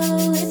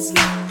know. It's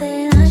not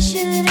that I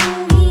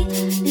shouldn't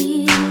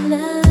really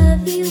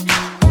love you.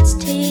 Let's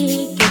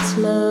take it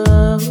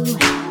slow.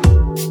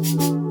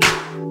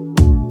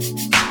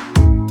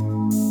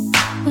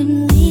 When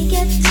we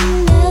get to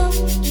know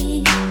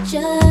each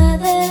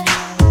other,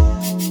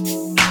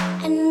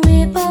 and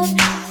we're both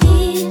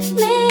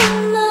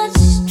feeling much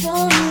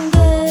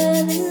stronger,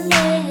 then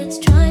let's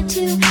try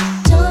to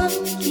talk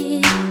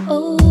it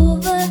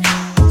over.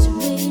 Let's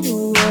wait a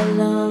while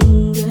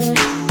longer.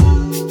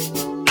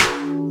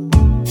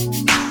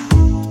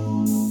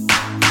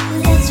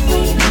 Let's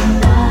wait a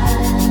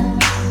while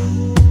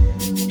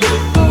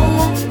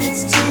before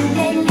it's too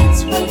late.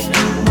 Let's wait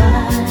a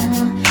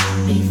while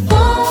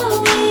before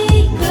we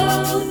go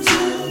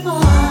too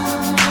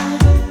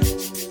far.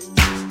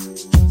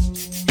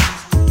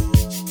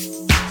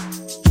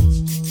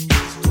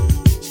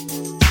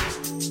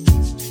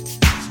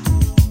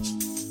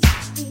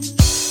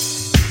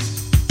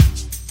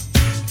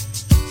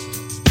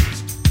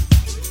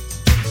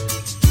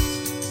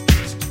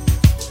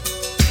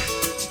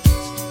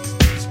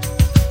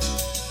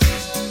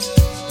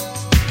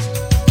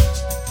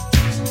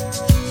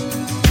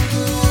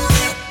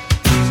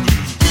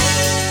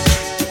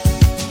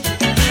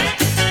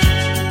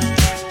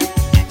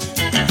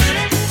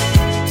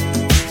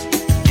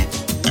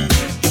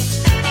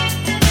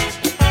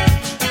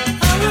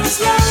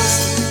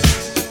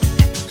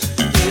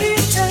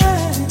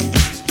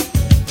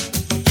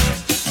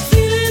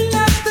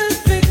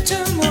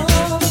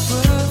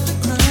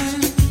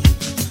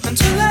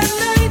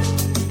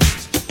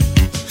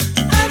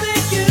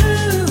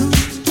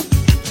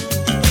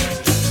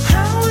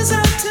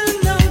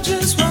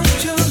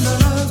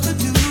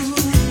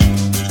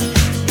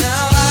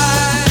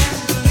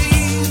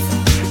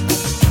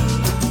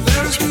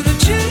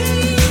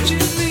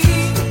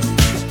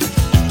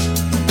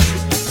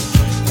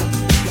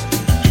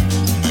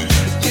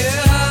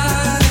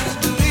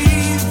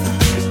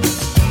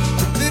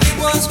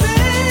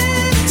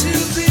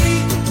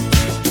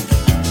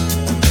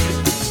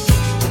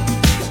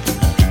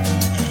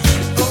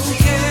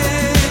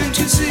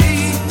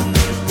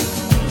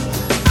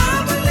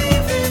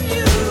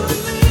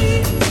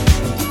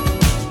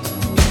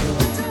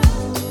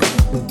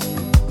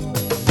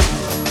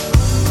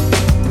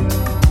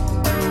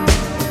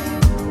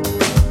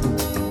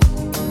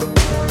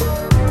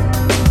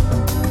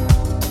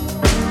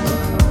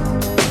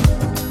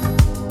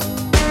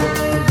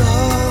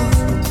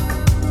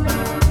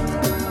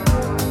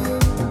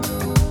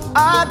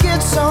 I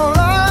get so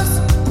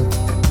lost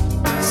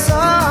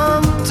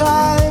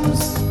sometimes.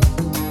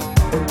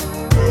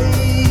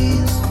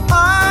 Days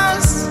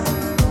pass,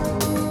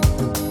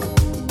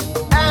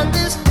 and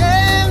this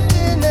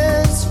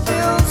emptiness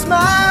fills my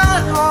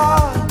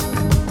heart.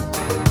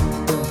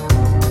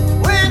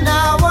 When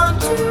I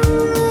want to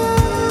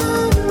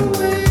run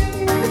away,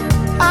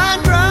 I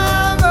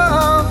drive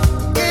off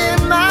in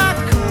my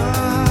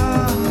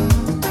car.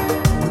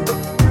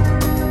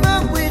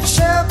 But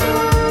whichever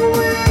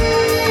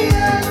way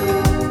I go,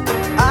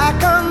 I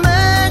come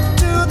back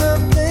to the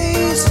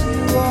place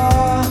you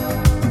are.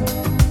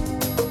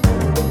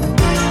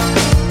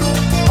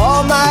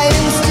 All my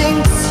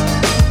instincts,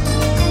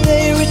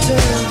 they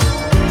return.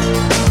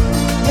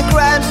 The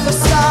grand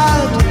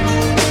facade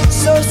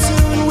so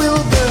soon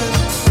will burn.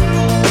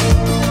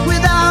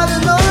 Without a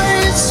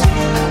noise,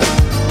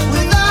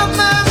 without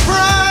my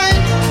pride,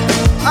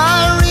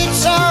 I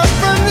reach out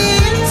from the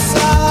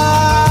inside.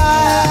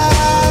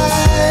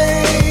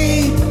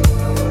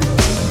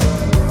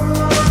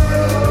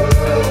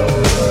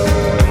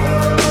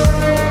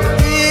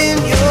 In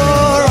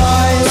your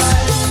eyes,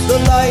 the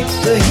light,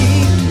 the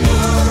heat,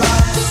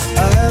 I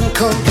am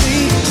complete.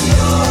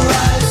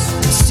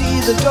 See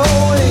the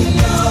doorway,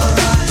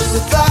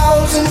 the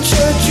thousand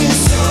churches,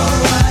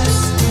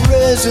 the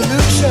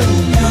resolution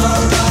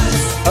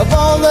of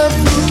all the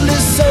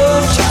fruitless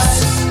searches.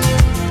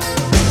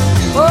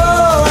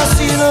 Oh, I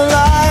see the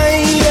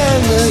light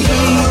and the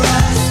heat.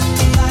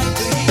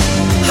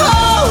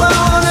 Oh, I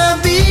wanna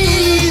be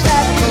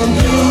that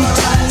complete.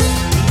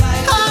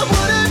 I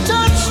wanna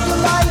touch the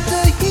light,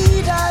 the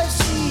heat I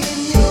see in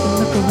you.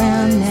 Look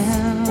around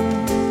now,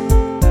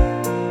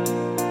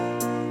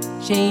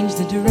 change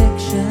the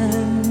direction,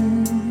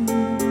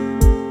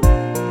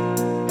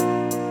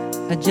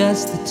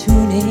 adjust the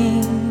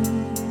tuning,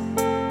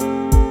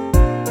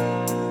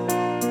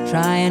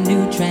 try a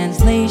new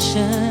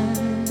translation.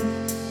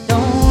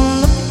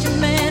 Don't look at your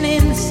man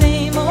in the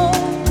same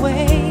old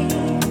way.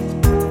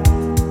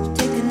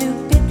 Take a new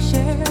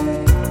picture.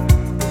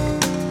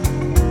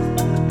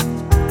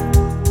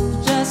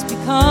 Just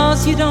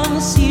because you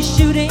don't see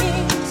shooting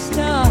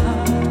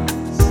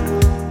stars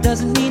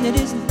doesn't mean it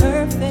isn't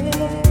perfect.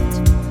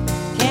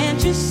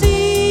 Can't you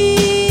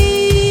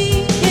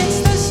see? It's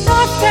the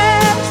stuff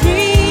that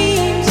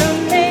dreams are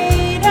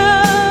made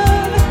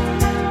of.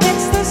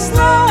 It's the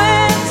slow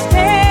and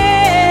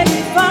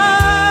steady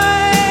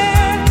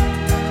fire.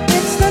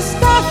 It's the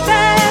stuff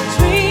that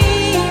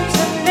dreams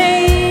are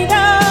made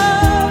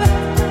of.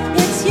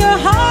 It's your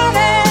heart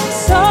and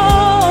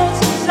soul's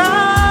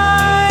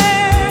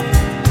desire.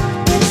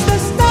 It's the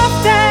stuff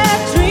that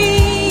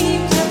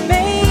dreams are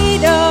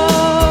made of.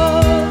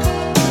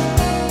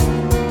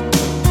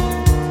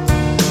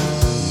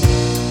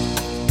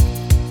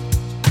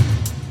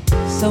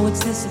 So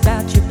it's this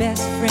about your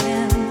best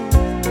friend.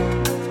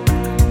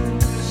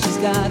 She's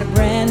got a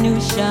brand new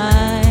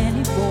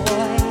shiny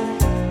boy,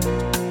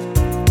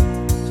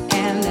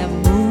 and they're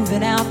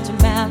moving out to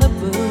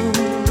Malibu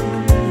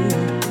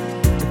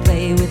to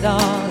play with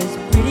all his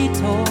pretty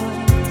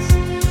toys.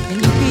 And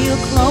you feel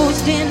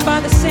closed in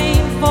by the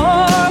same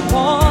four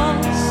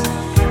walls,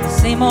 the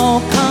same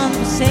old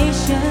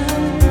conversation,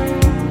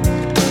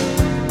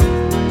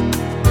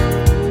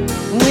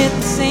 with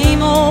the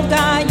same old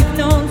guy you've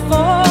known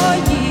for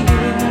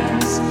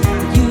years.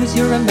 Use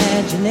your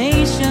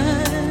imagination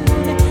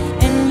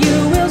and you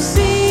will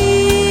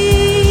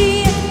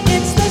see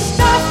it's the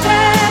stuff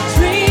that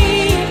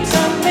dreams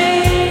are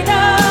made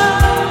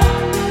of.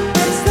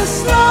 It's the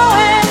slow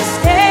and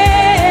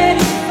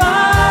steady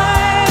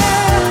fire.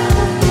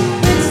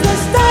 It's the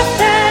stuff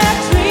that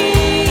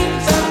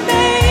dreams are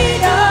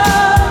made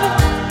of.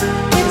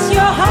 It's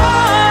your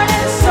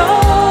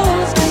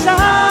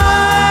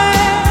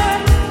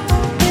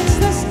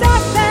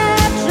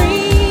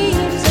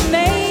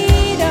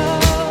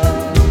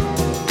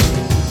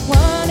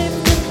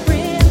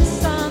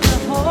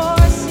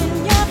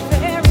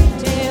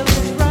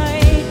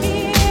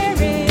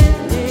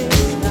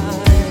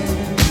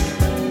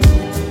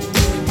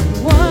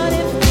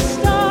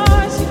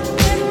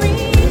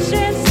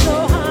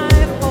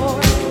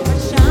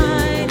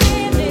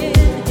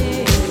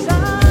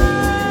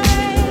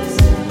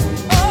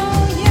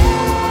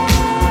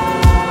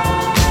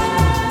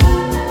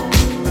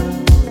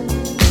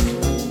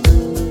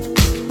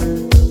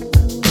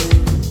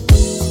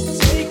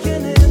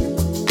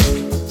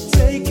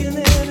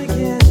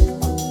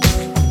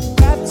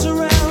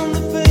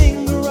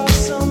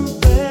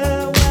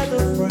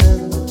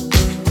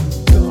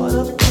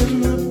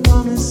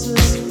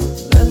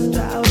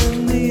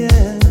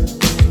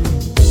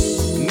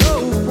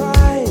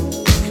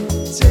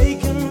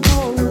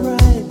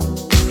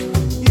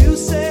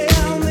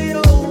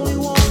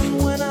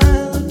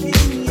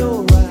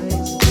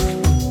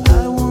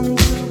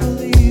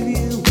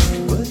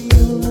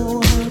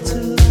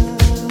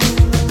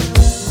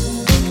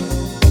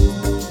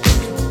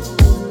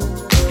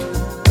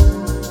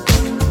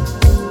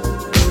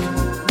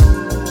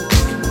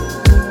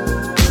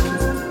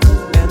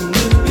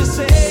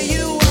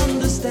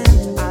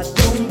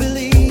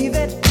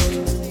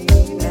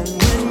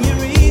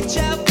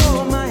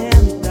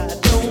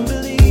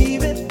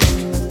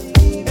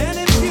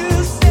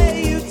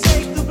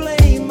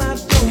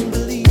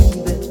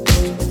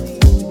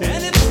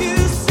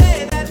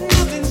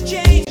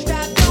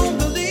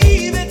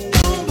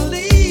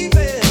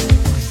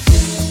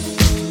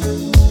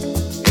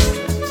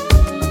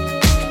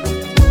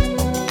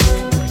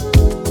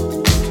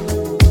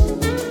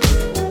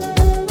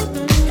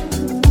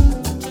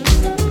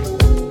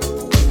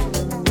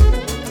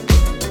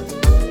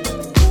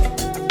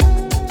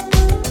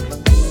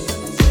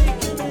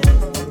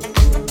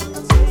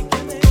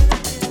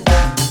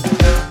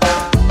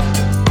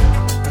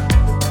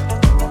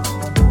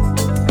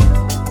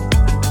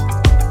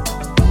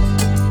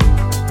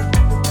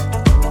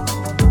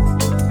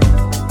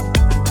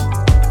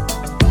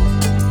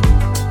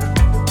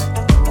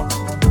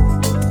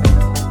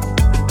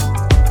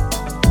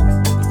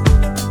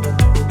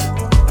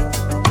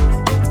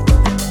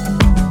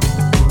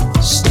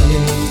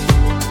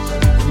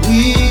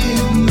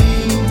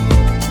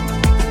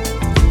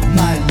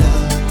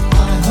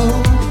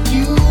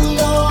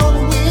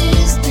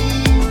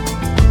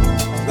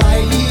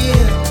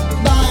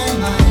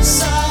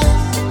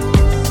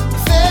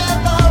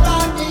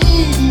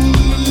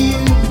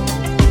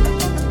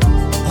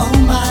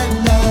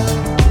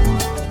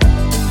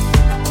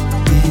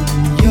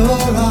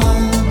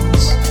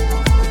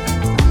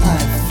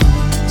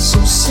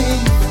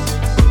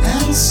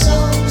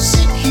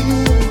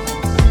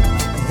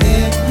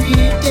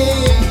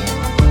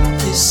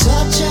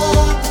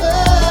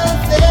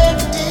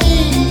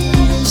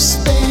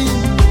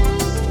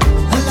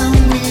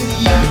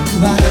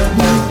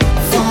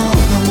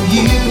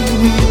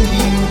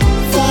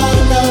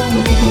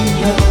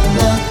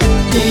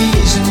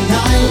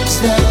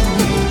that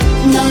way.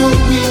 Now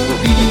will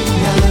be,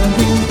 I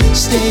will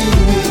stay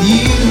with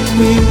you,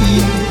 with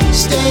you.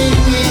 Stay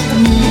with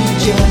me,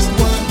 just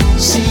one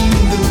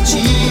single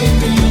tear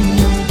in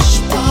each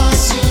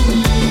passing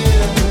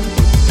year.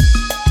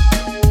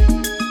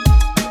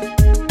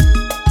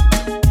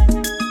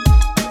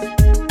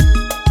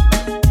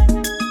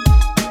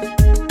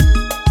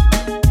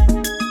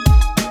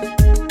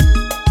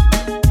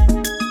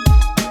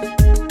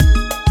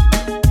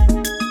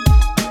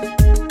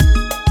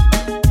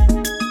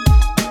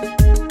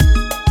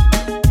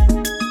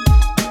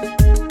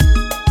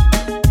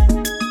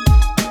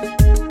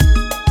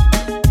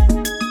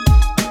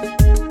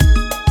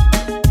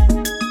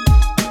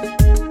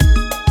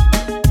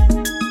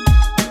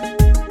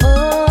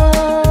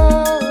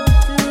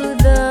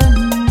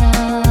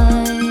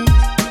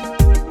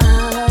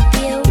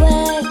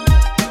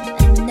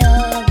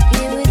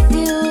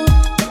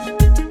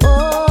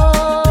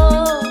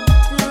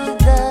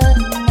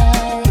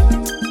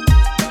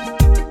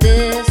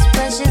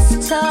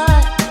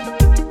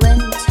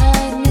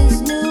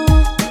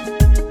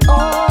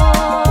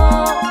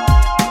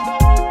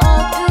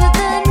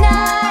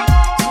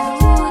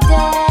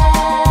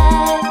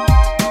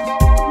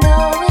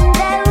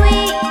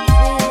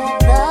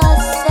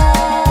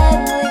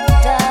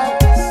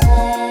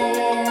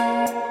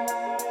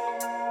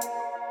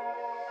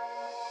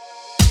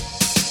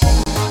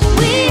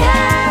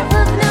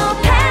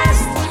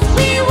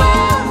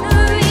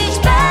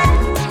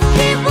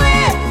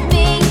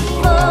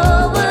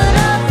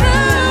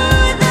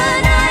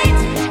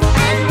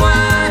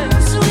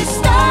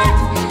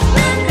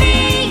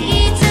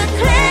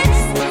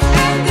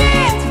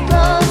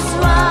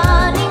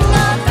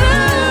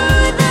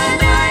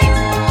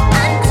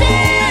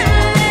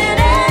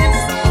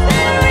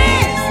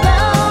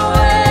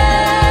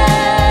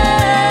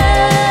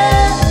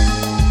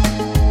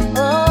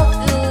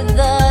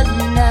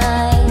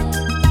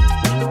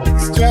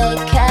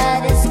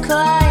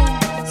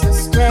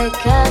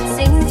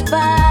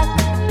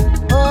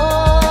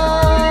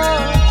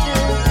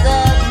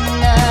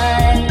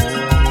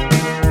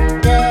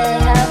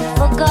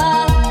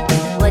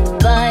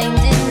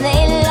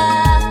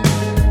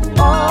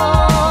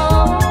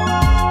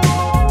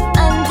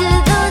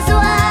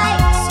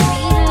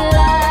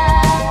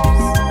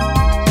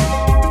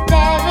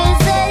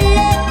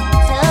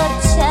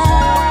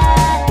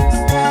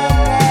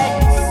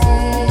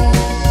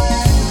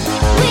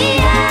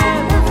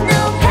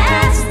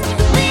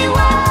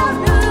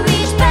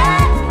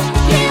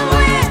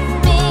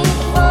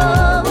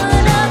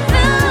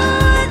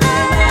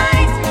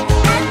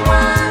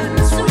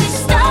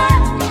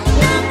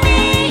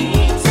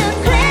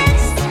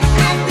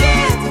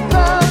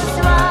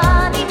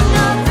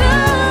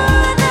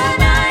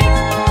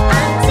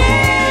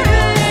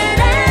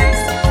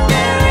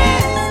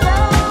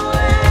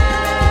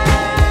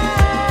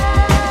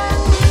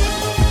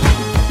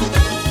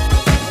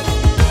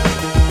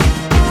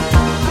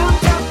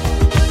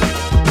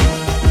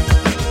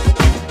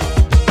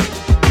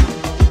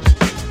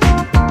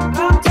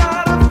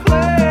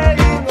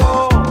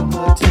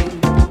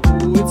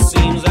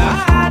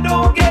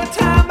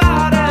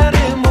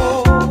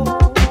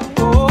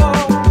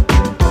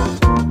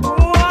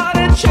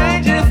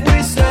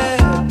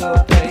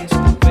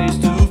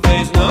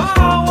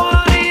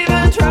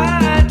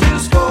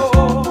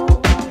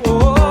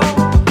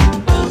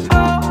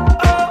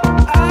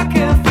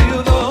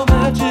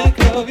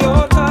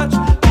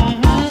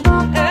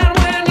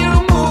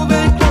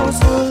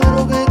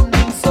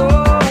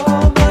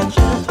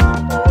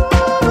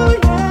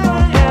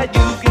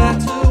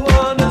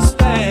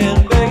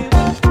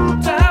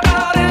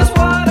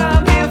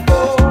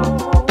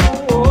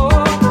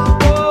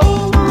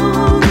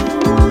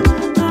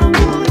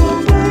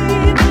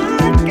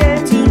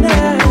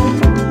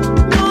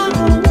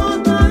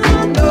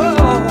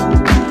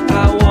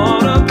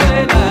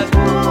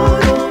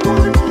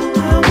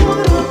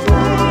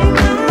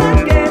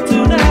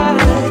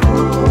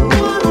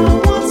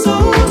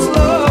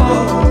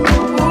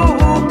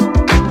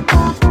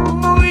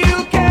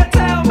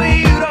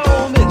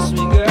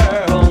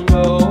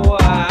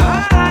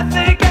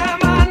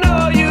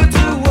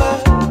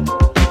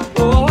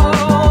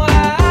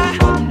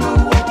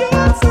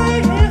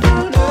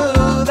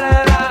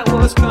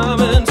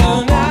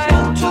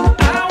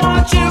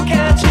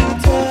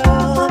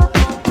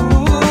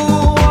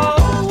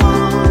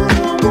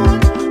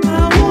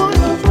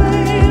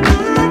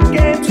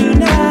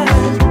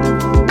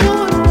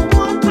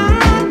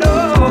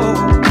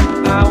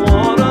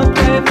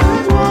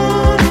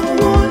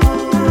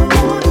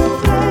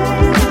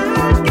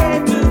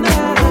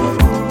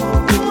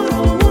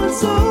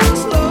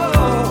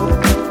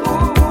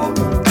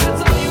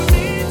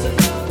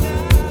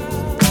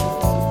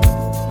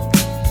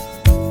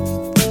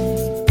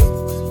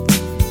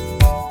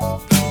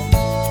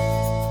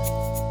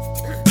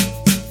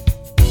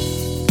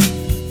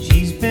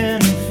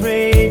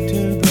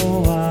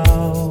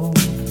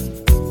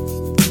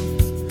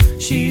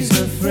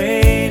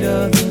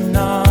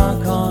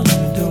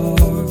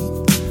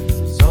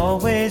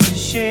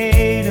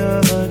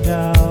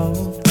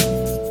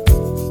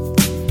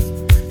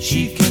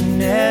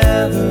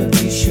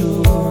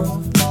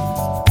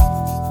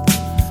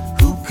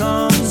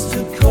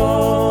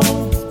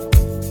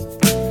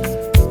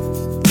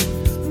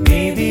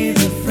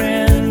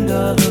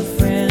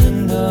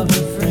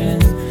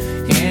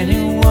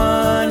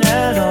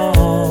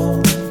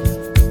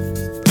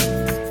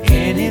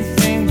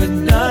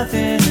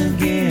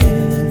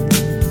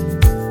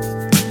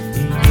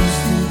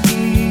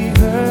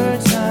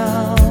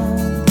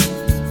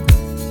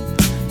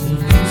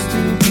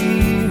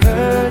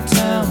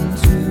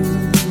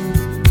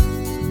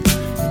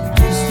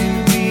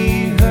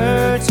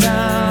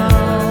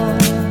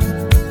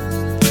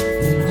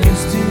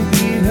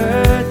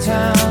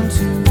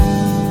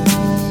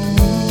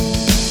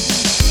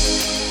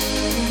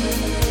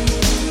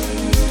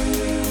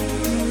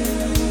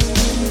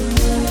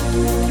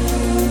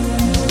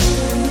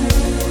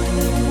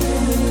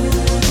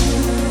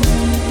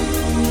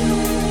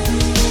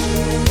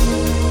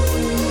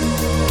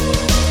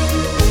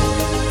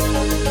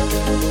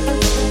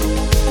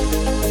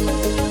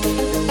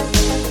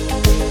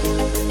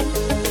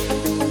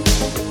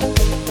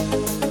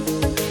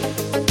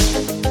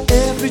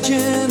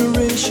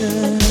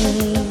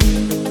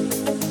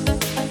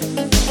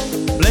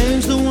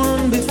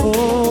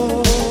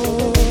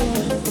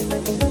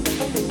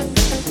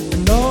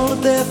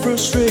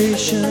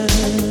 frustrations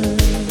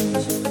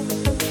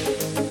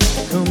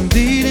come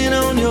beating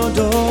on your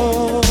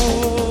door.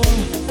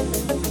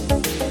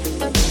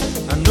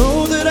 I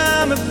know that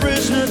I'm a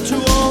prisoner to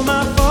all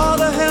my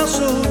father held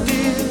so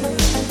dear.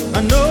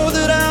 I know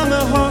that I'm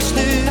a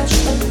hostage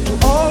to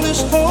all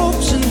his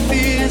hopes and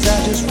fears.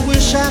 I just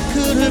wish I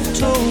could have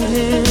told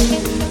him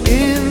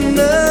in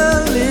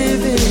the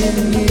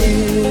living years.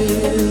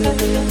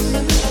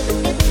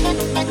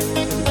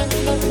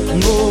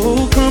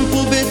 Oh,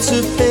 crumpled bits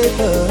of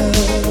paper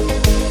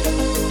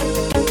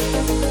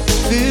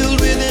filled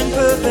with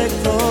imperfect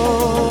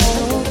thoughts,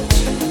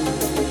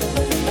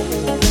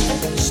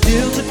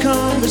 still to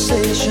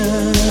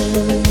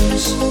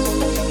conversations.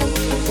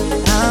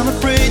 I'm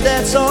afraid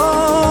that's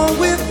all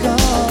we've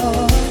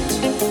got.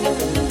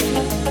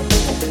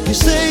 You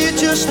say you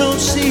just don't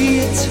see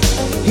it.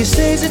 He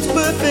says it's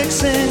perfect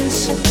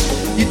sense.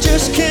 You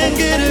just can't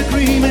get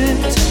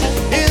agreement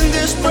in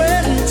this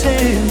present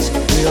tense.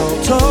 We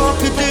all talk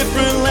a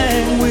different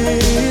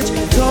language,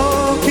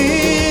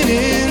 talking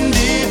in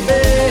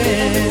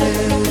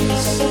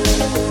defense.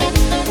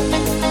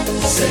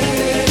 Say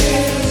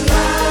it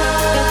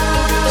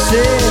loud.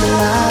 Say it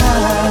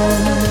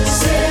loud.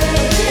 Say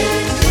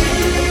it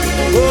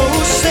clear.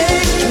 Oh, say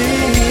it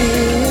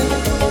clear.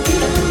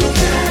 You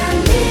can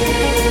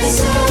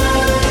listen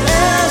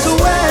as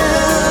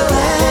well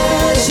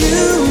as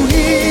you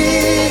hear.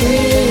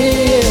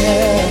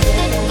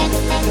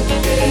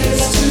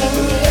 It's too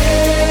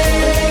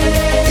late.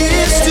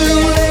 It's too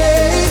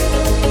late.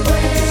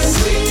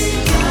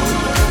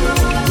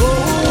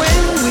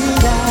 When we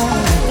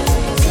die.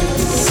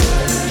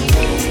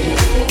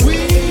 We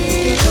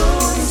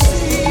don't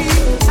see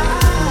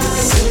eye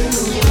to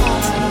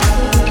eye.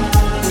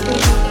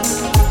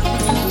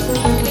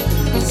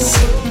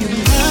 You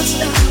must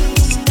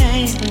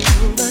understand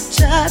the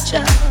touch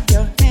of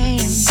your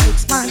hand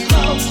makes my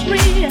clothes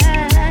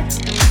react.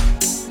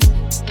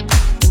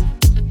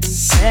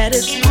 That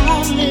is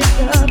only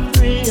the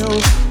thrill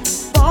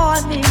for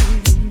me,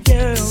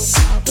 girl.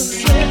 All the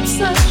lips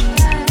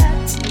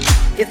attract.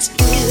 It's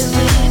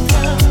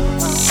physical,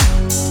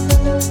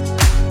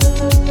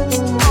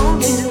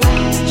 only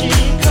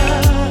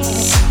logical.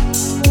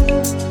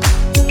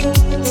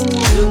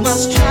 You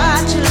must try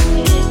to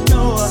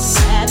ignore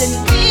that it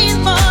means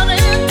more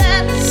than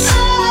that.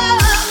 Oh,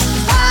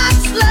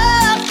 what's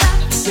love got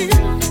to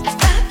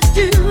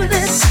do with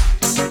it?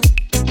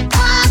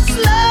 What's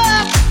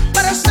love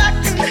but a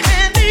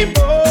second-hand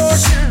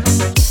emotion?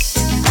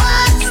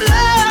 What's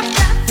love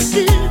got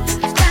to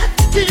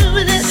do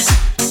with it?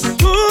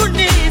 Who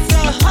needs a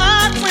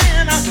heart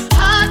when a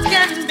heart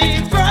can be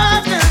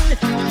broken?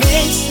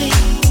 Makes me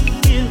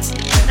confused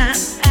when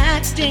I'm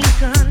acting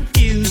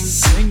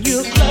confused when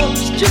you're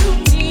close to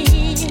me.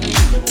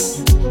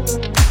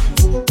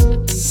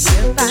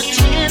 If I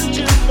tend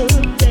to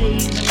look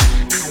days,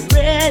 I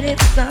read it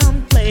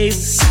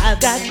someplace. I've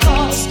got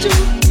cause to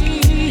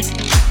be.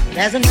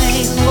 There's a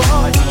name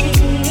for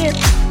it.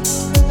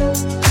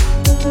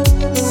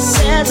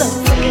 There's a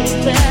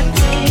phrase that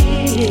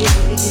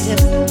fits.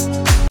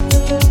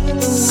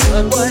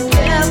 But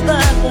whatever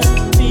the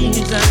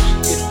reason,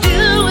 you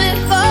do it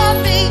for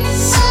me.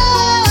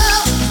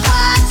 Oh,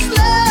 what's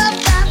love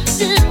got to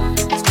do?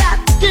 It's got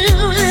to do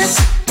with it.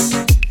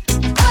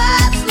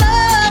 What's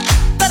love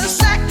but a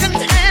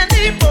second-hand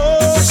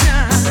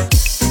emotion?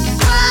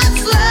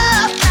 What's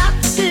love got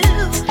to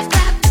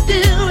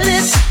do with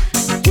it?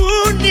 Who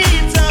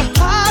needs a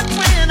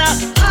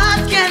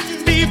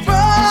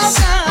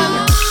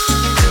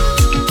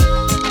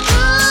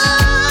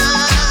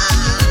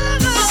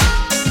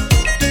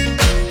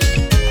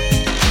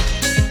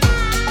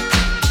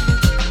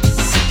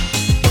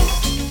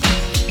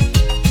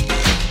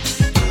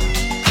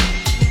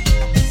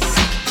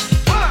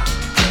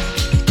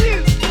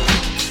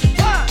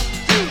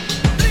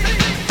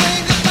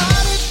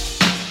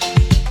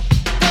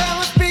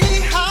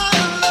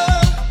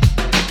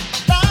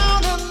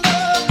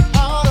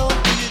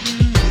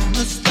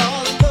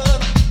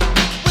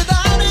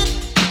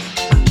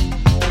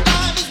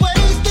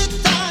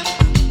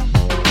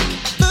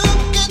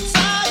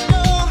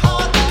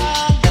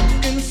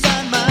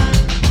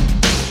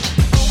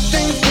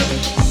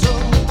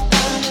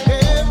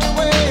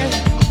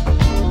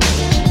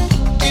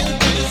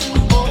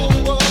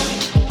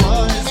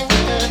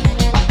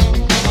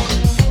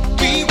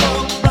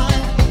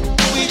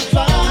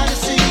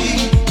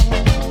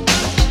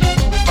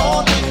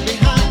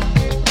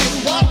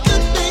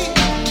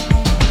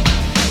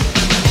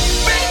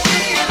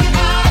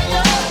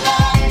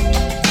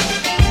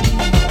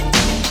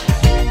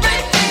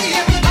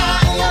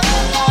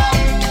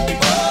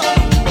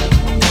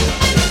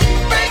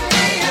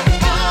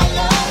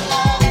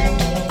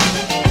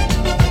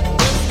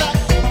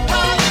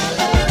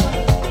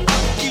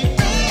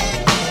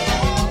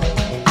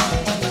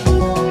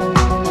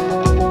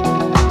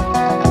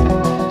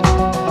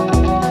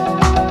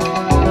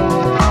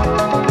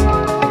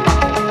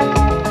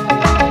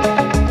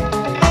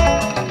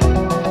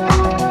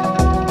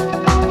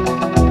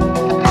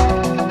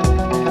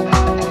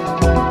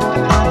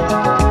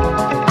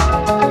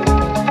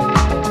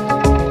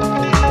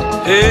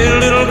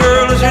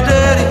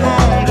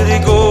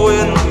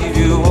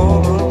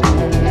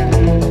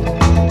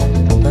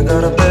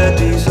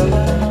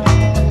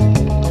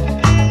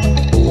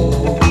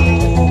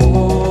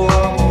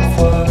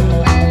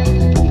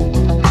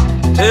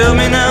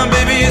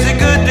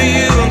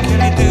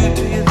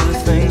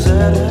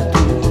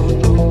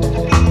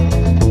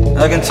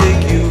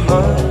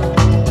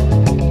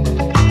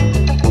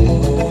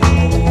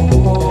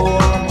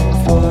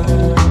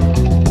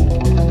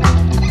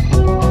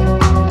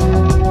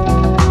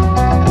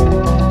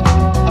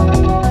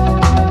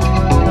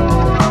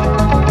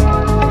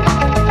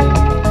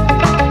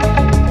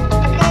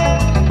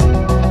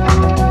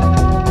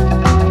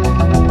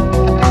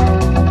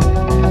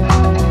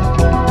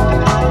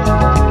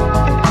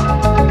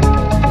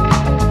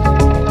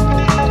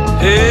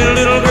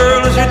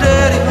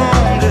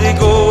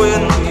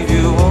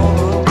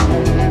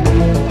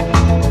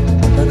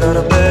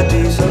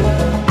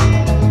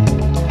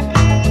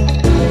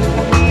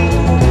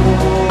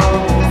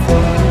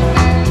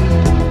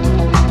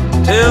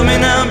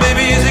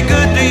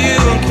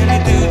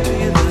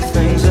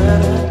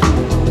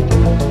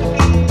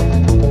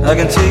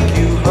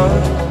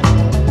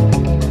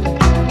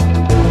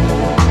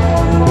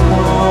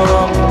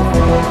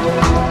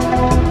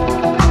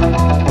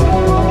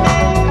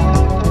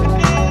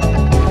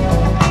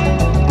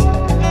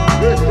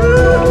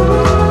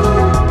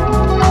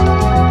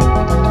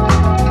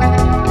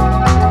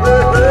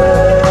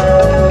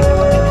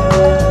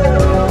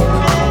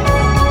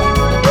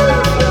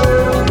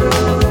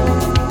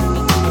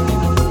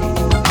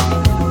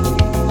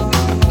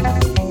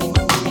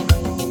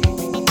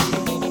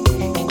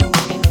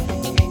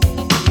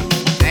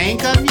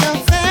Think of your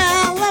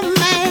fellow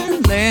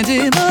man. Lend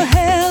him a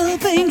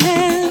helping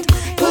hand.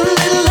 Put a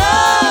little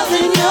love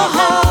in your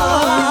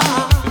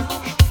heart.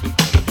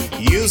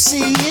 You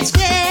see it's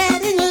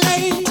getting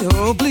late.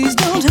 Oh, please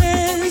don't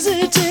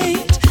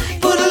hesitate.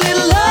 Put a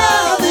little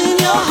love in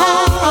your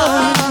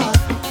heart.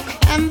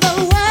 And the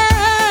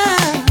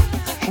world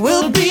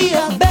Will be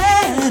a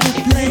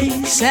better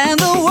place. And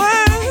the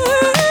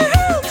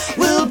world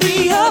will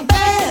be a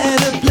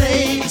better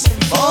place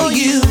for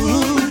you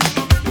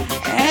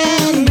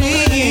and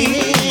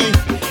me.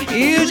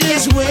 You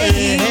just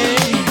wait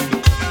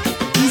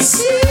and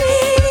see.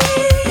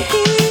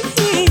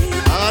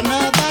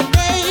 another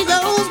day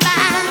goes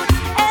by.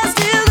 And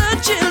still the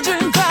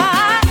children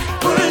cry.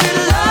 Put a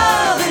little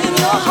love in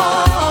your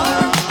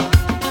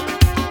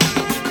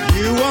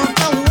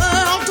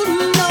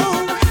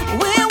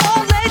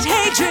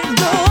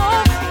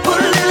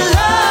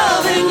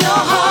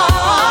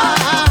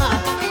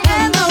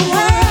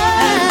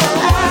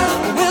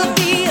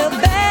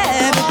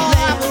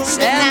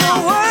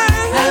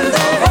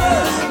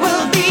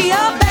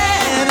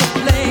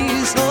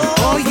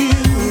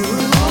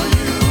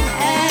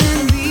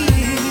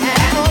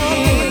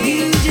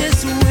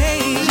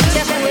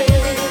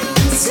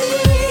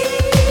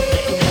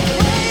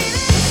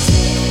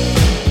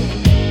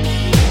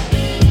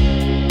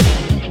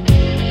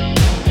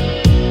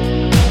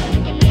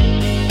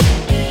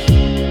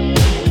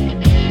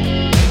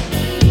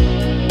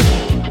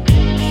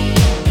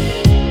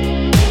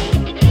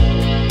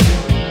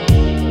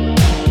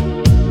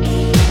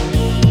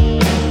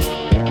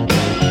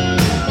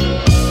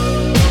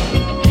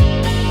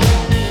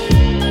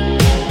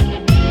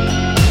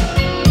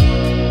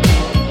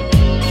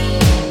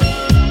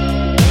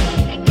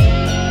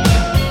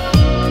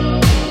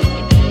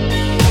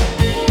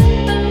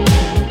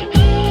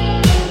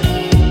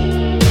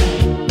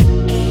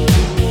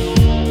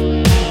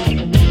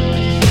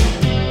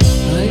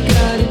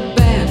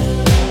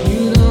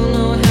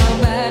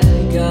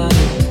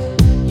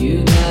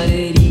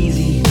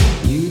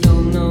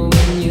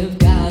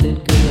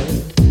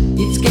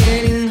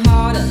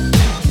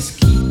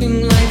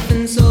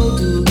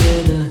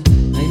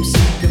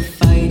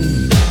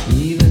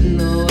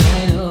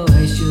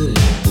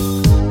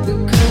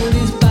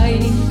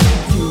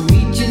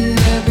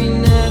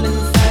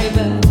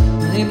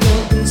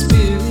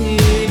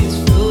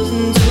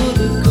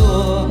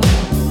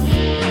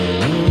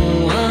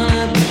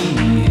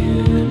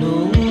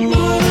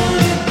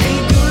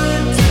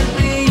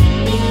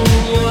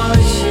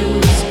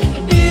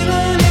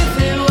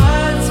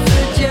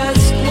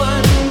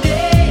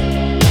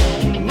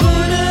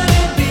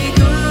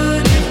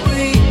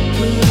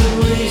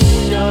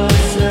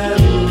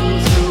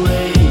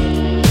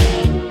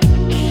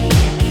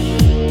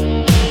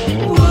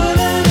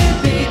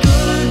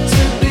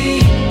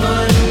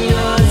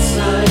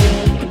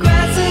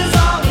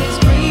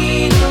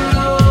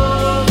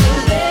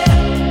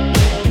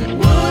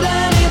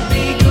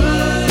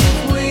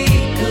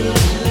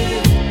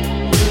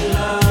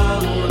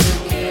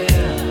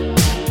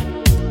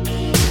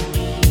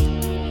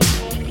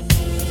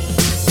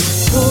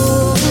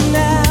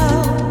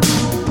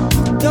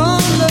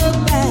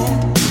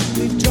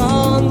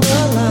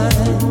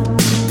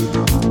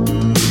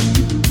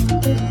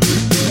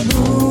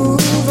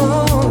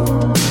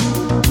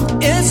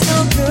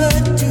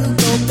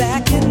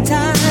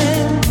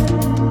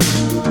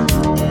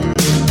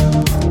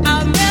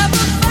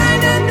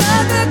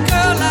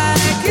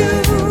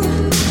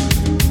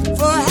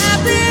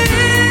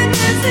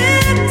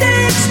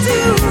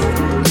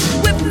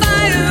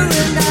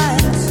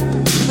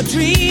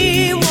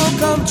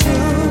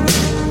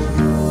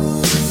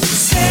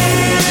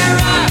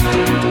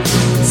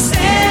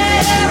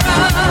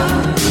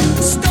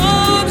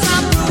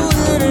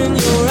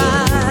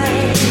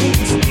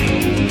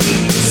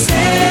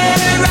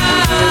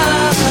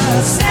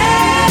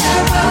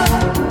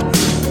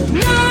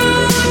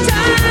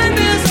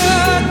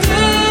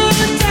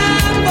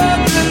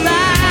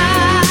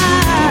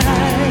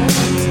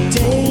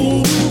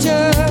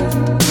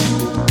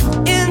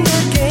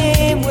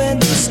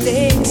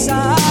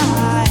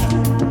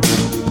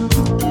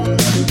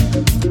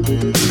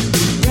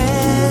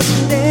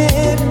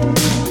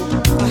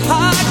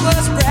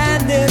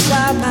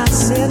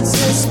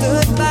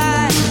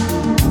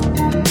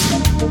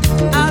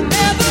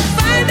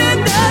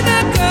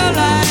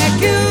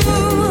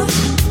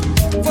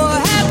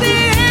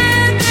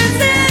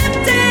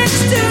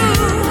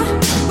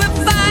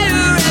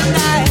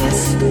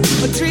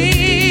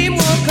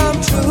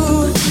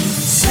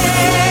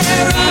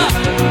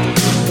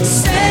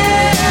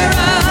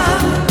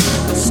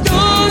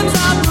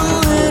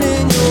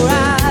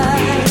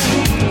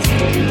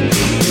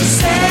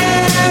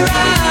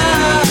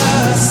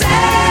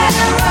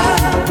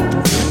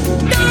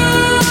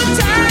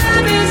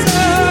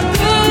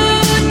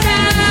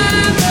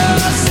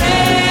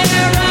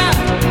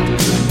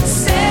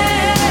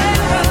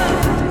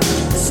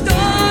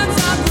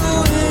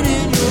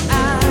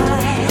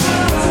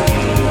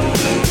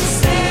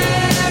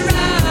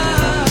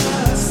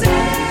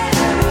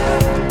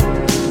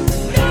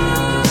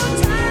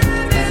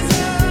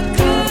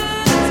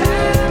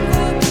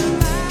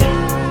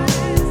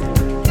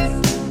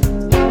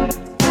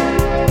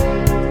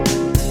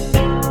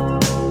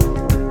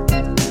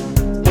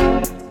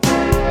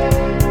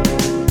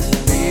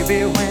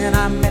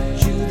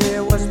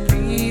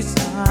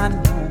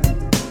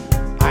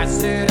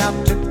set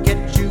out to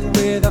get you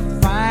with a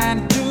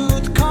fine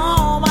tooth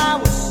comb. I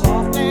was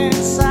soft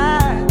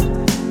inside.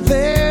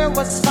 There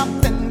was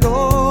something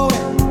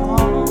going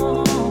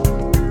on.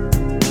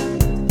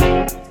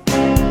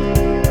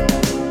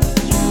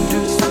 You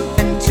do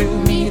something to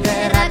me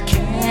that I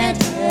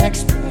can't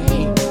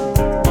explain.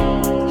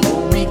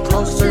 Hold me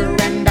closer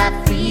and I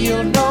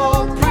feel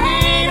no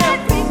pain.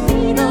 Every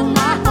beat of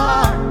my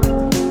heart,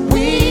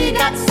 we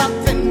got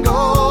something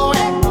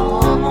going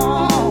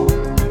on.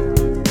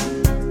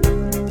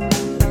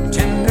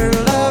 Tender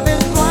love is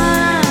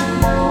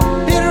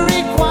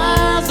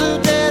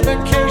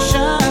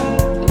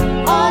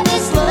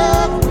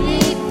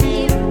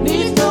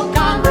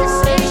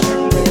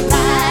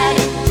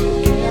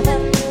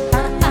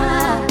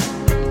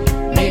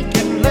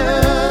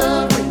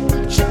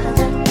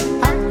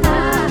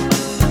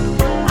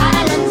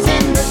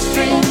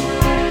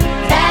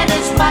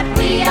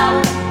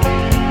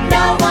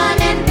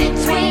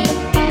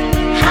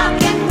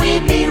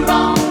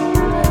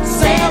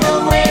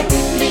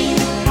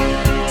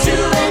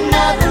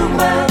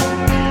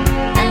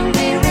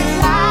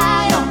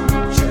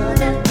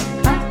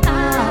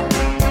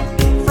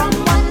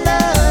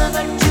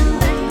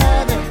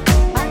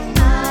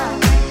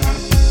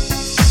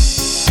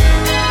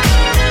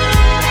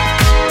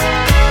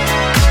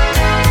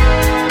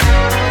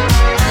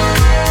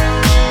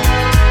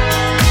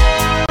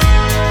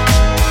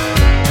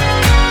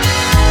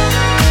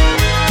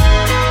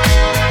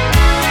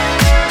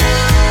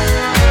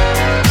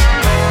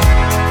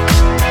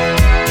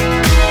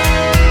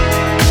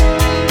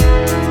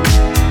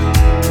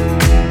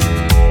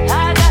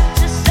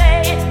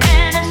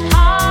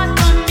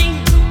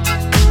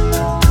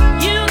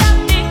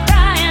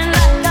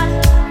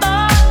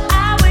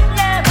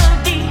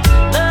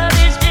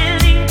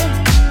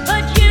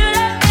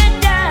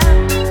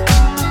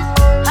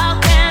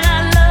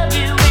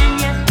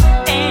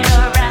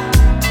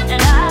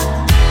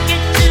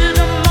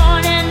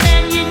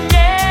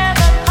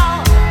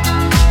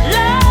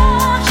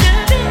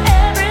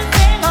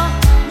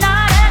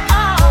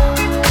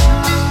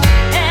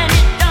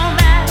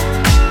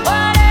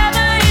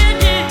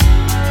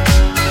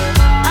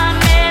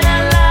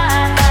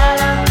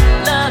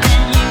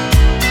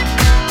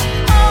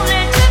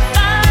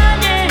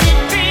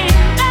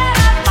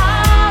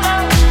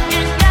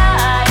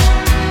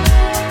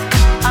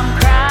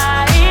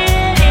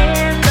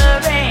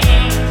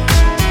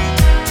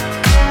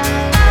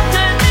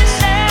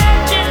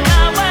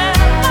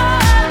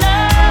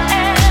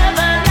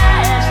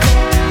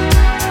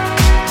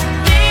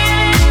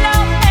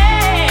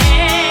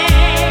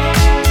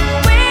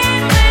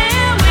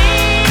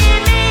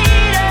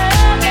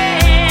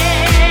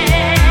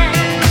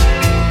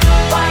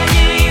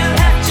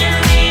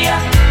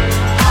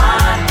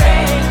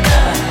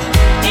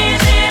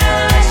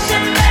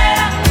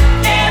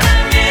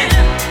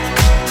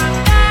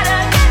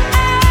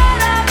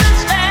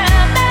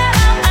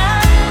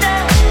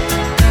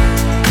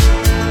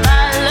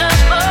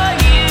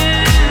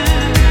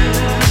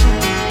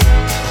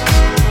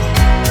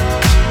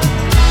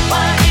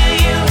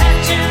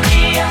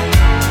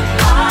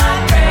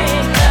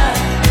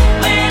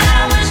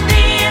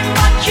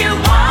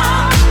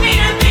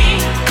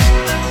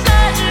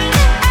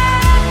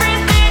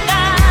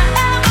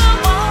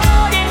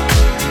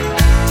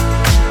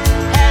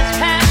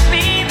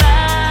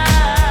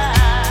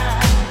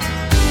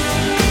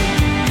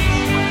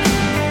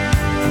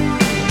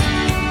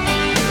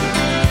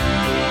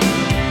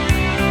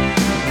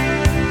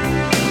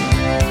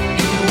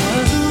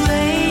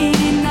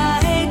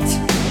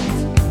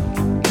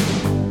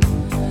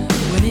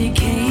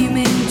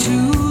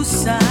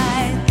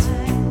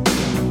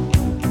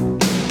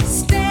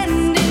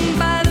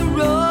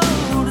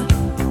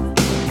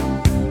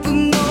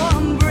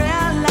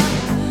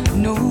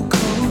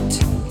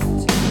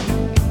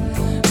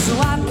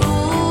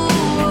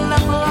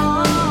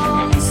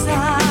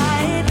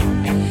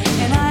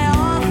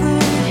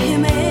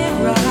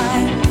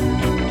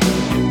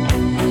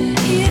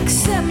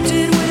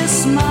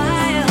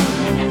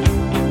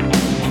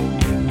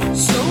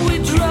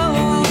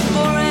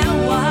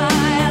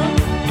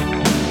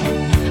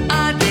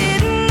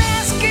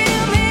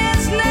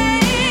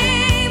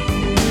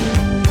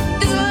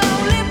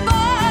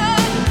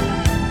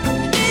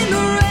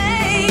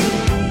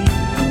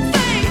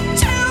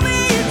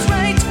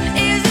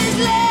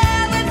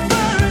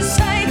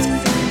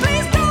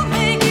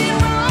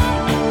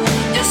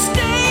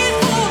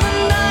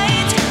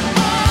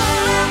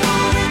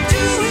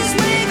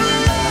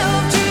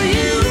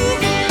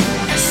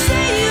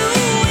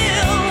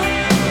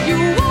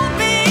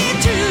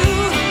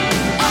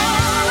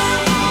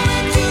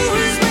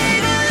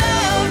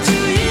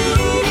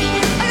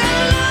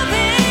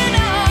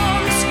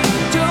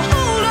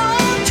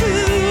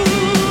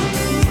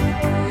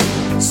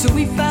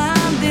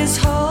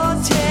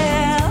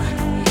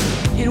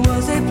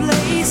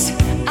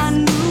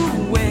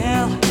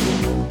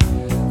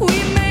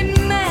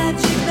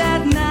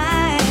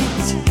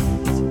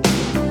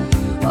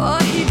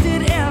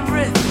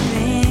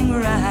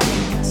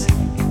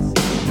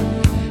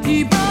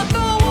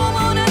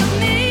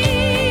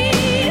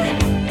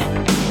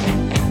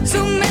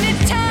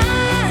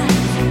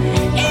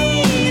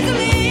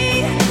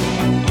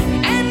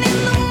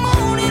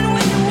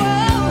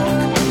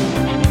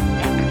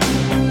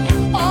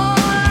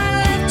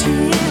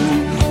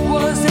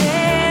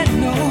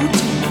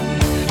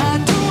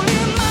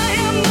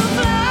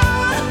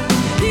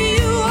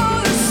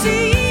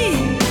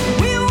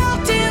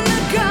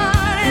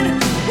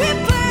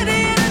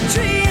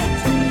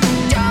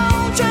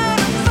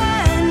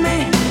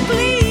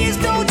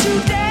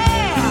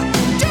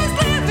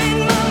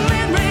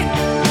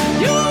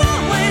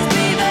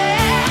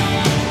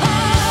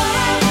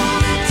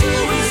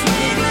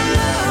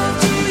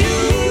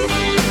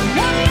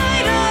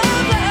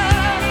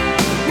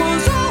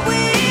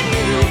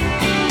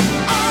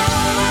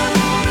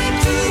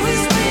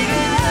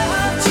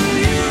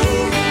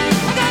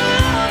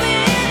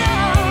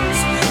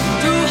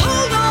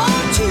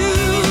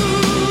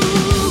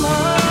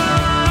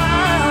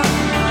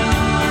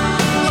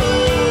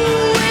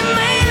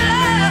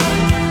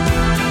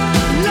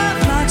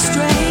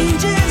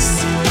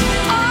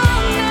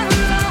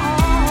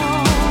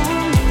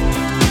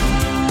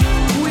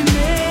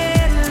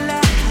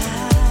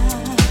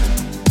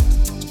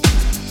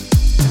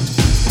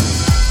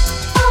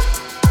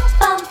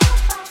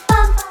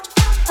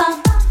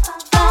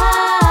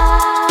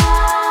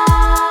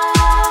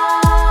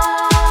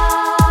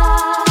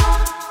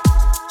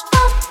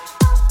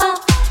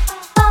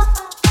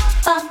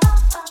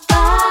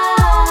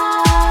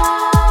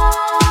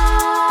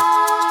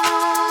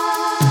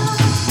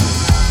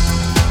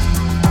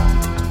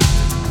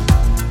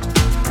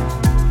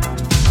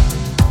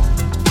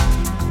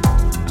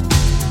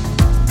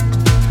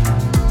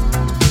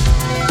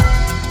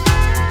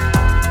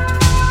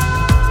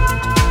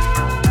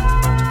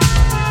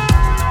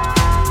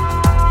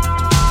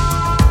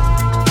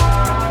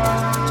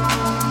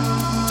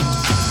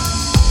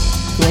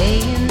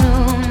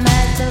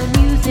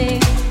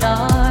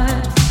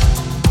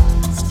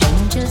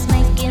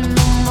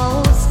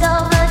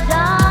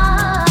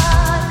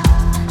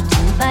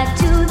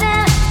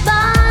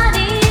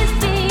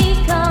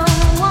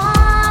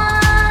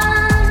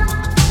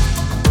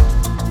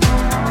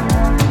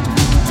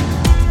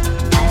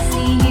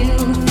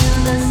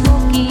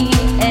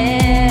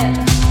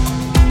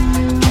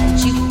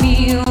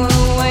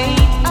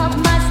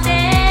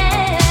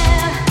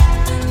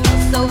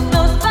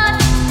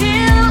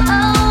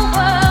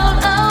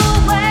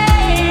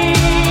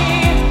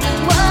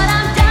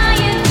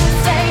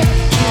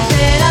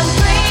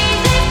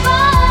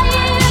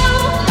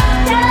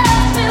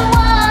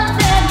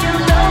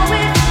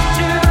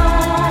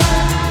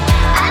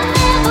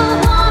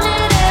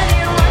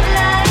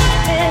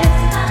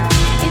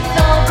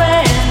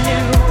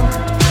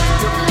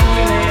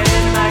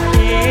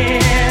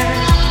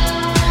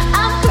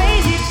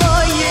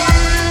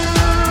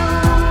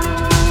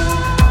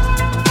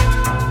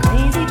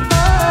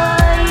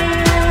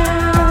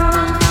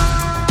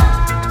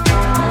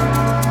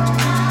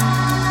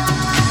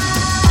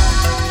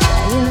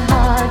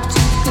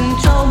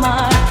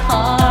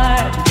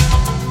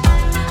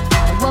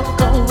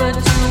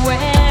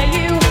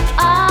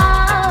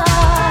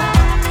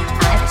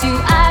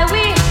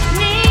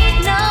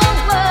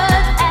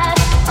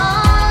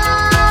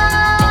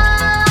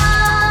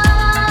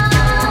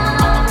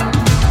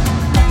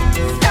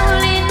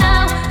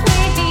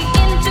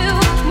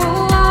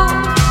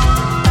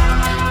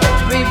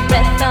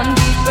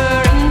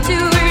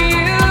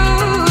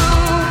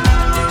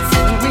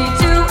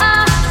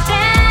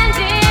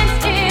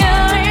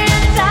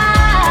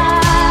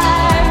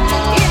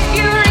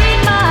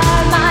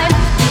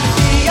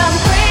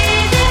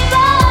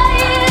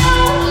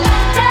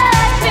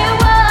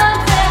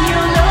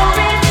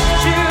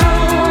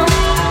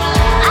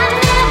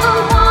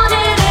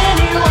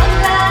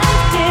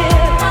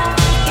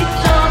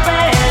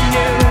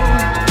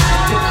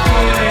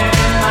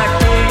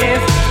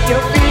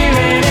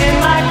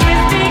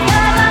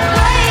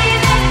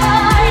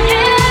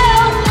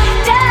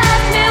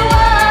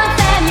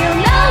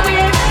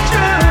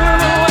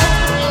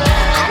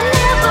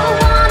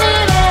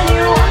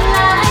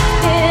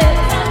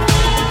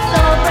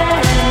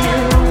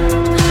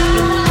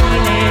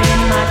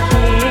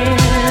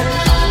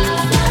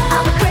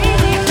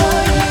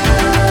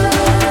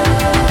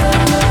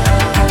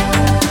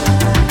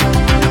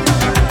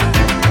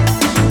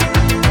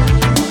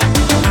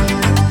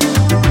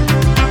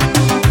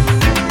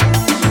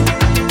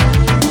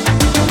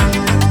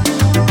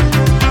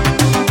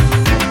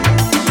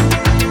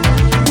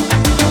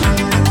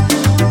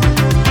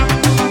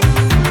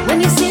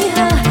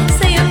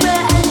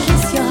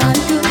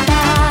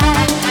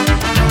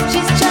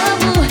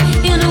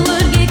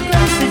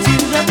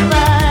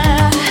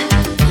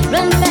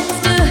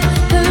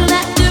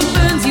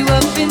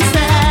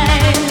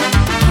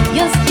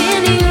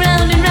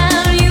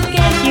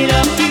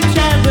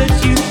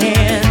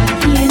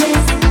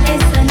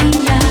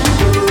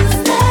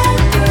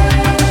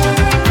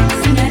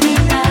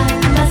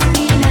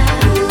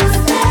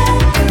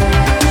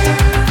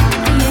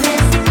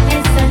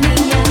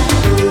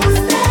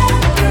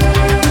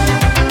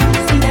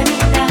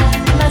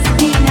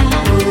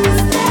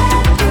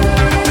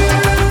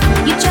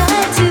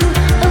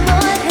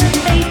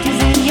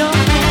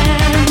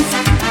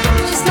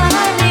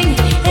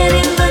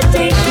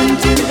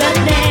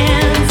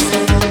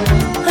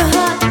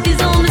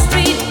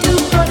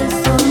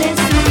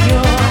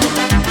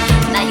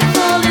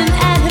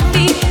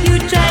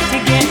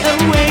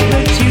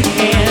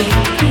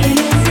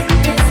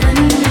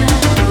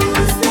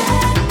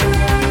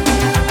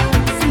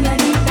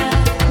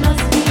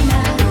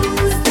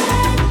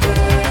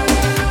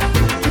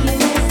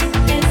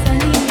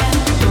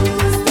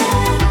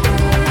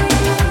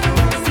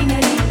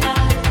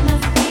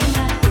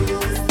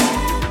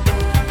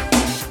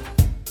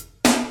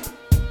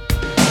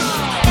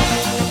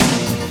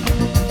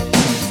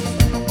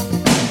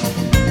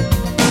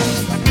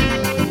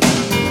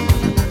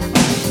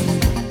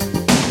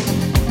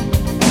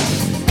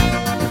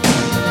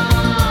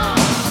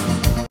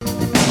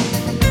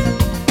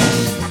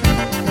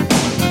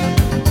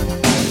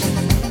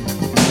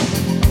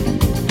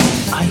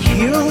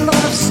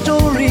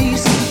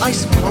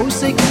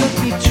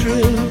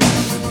true.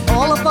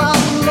 All about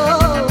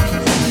love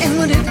and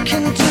what it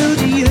can do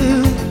to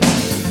you.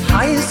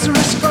 High is the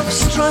risk of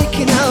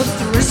striking out,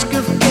 the risk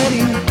of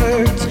getting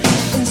hurt.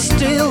 And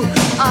still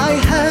I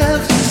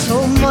have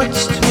so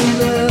much to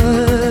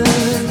learn.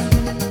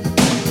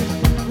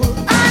 Well,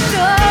 I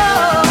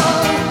know,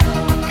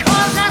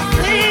 'cause I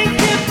think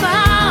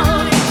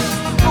about it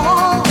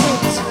all the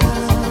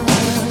time.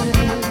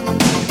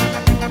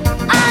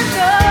 I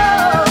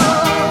know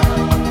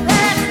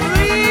that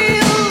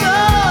real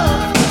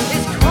love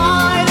is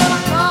quite a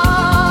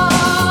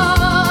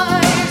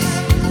price.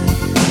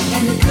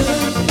 And a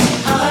good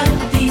heart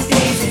these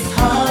days is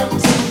hard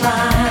to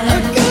find. A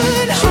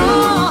good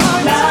heart,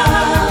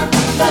 Love,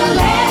 the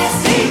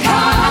lasting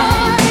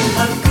kind.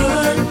 A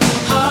good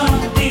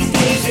heart these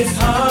days is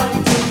hard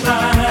to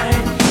find.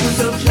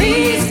 So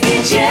please be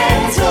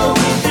gentle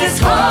with this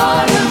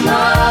heart of mine.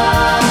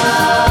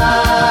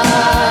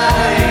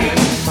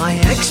 my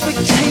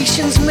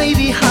expectations may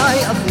be high.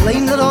 I've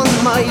blamed it on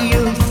my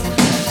youth.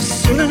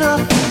 Soon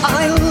enough,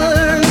 I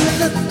learn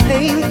the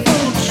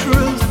painful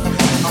truth.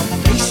 I'll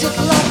face it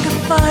like a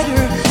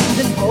fighter,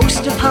 then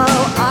boast of how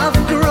I've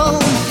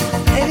grown.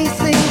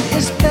 Anything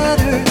is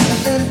better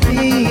than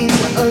being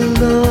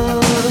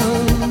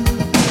alone.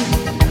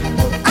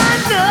 I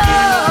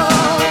know,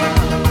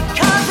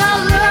 'cause I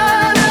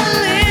learn a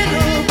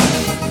little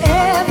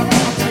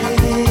every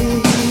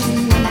day.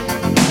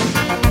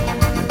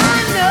 I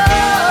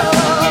know,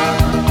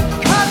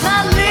 'cause I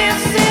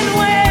listen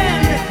when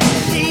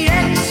the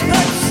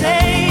experts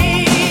say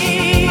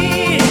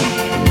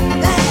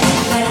that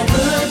And a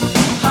good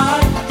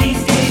heart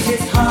these days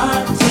is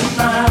hard to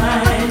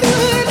find.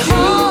 good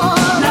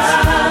heart,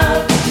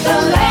 Love, the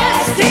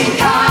lasting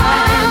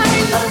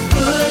kind. A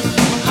good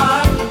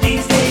heart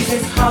these days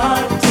is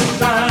hard to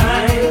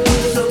find.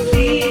 So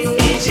please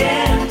be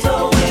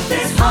gentle with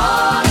this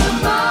heart of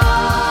mine.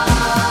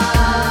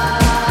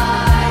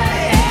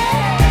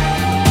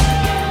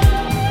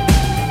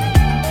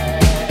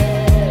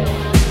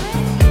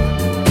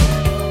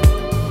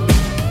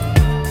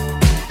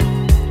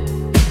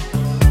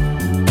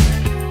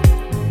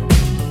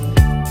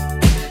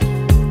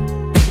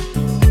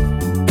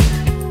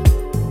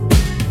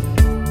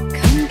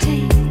 Come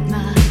take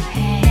my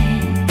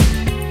hand.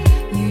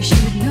 You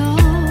should know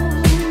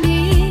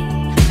me.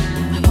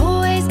 I've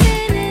always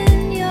been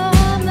in your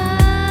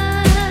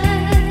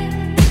mind.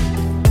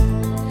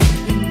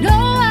 You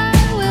know I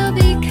will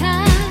be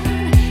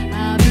kind.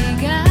 I'll be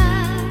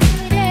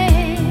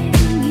guiding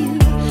you.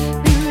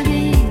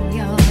 Building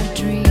your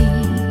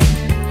dream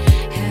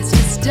has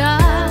to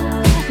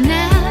start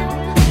now.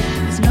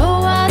 There's no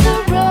other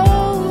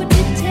road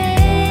to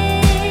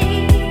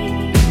take.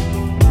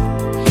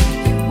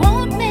 You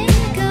won't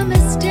make a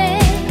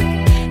mistake.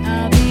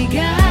 I'll be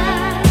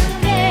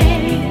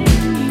guiding you.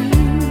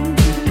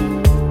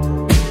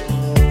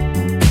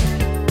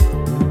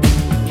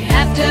 You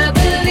have to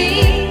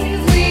believe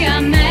we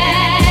are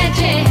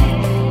magic.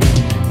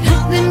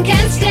 Nothing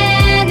can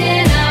stand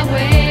in our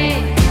way.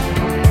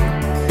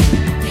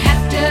 You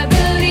have to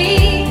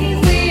believe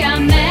we are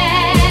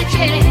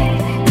magic.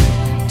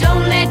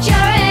 Don't let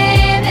your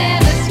aim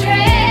ever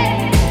stray.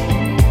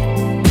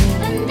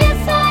 And if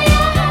all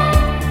your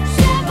hopes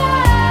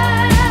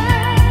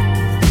survive,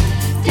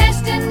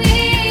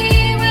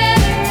 destiny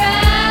will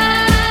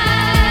arrive.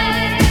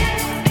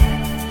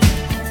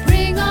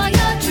 Bring all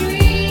your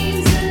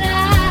dreams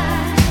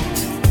alive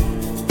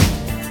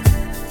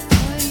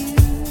for you.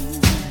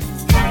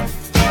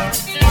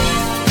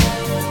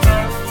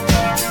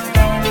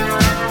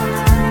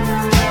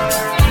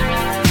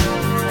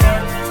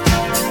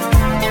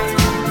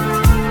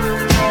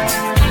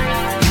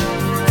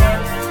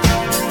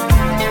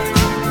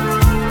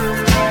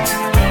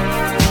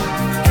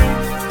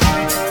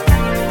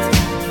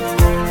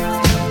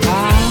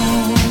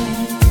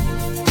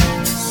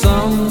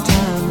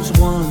 Sometimes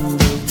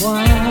wonder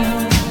why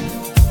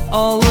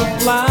all the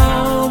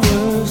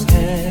flowers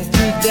had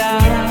to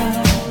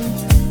die.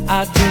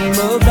 I dream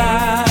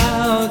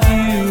about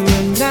you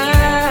and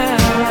now.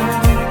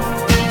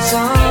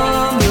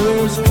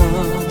 Summer's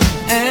come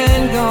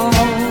and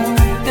gone,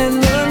 and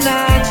the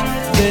nights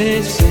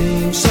they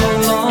seem so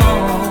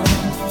long.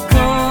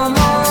 Come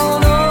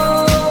on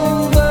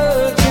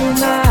over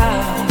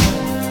tonight.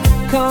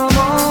 Come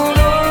on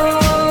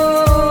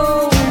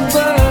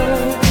over.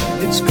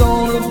 It's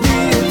gonna be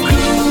a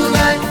cool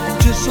night.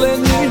 Just let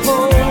me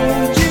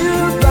hold you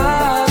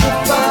by the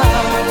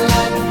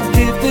firelight.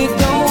 If it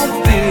don't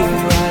feel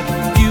right,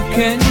 you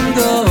can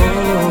go.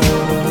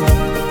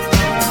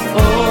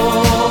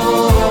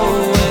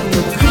 Oh, and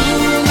the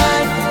cool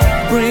night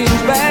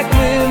brings back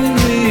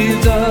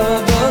memories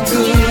of a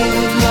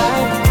good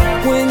life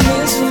when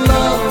this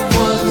love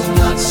was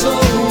not so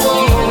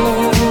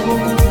old.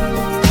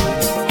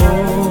 Oh,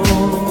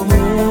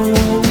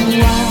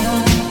 I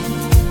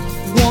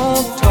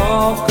won't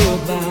talk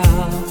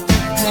about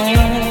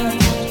that.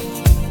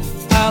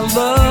 Our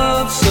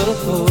love's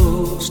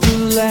supposed to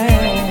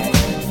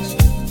last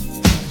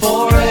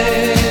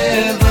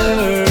forever,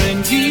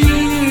 and you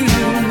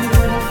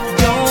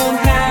don't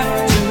have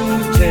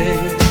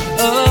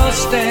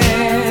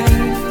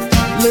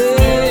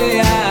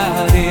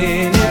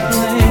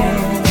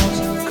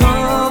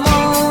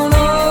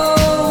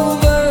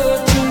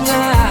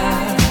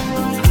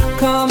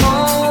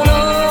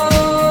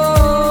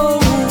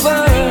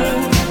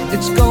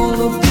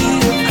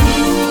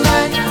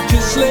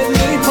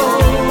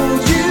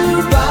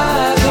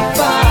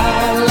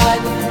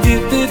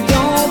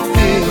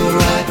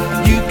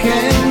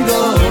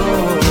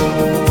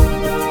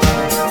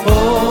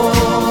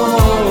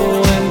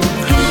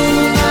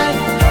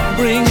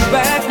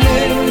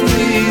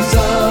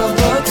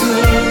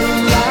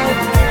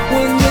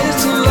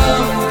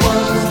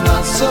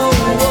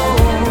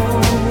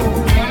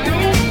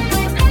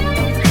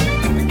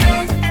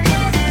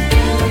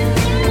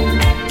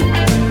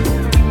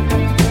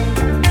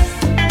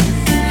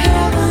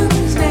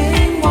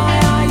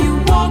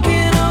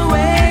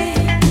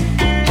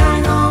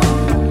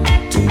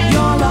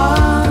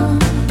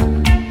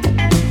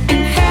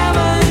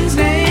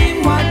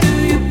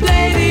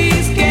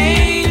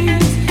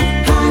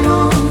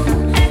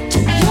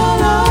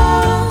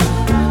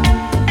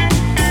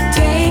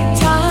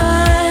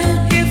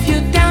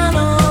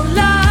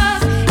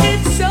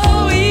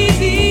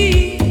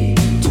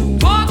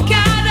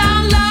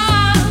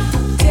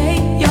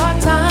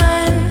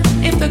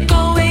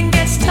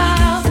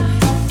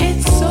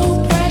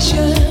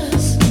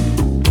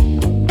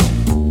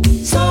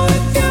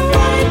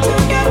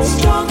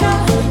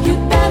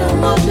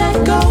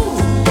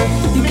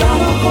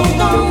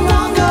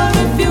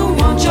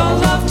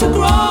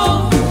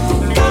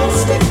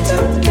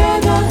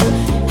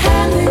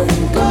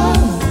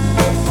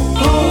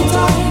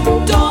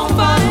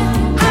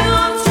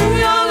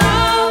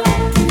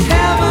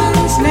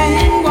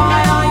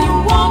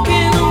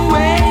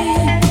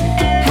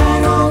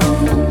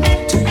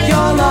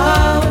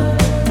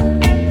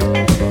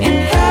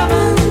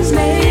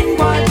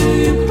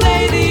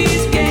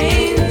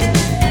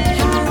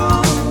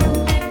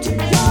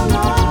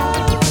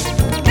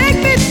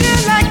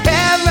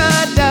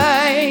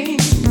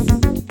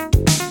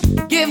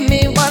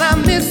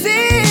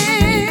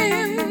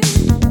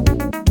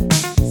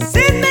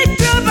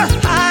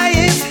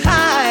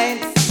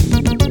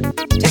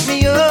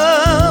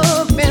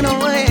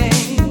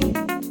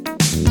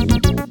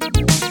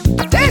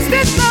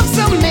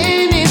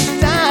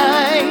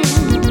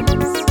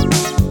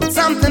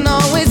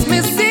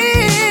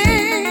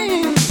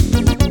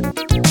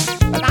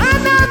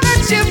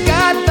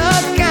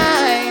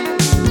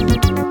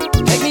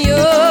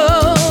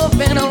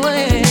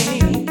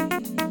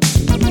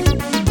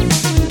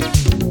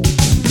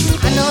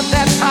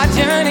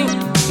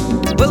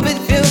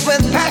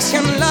with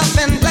passion, love,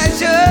 and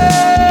pleasure.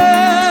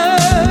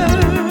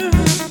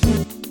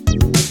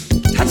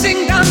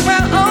 Touching down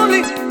where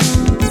only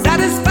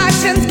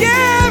satisfaction's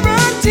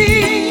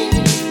guaranteed.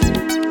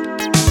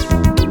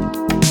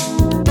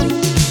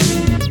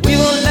 We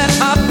won't let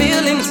our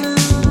feelings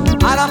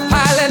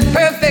autopilot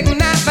perfect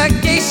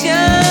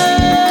navigation.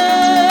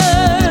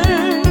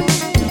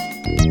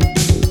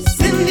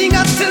 Sending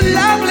us to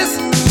loveless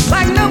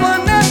like no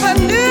one ever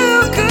knew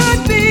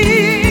could be.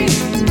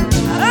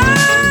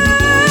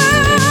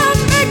 Oh,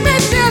 make me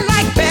feel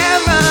like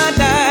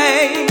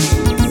paradise.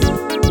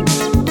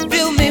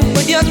 Fill me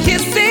with your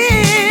kisses.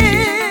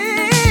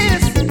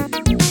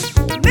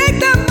 Make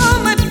the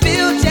moment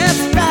feel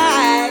just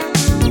right.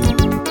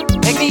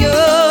 Make me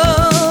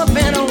up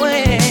and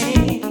away.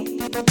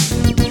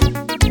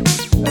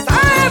 'Cause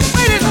I have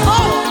waited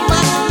all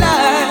my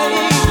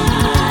life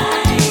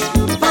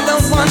for the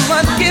one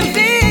worth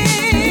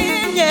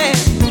giving, yeah.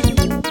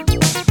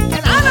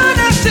 And I don't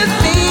have to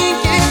think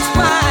it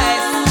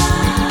twice.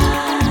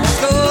 Let's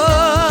go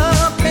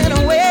up and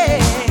away.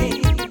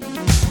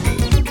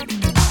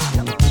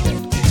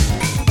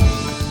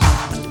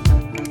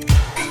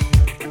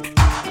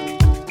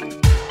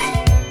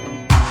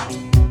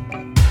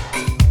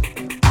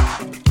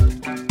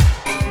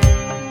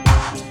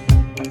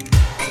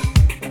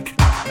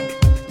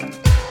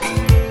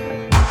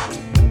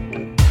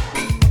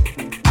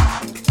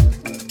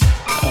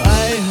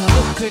 I have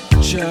a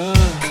picture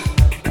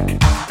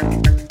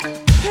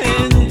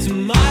pinned to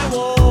my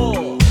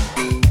wall,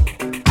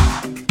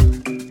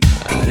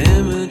 an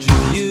image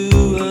of you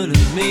and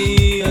of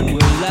me, and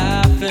we're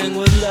laughing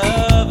with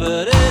love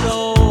at it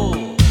all.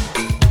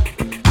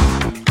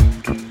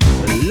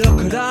 But look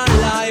at our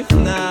life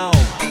now,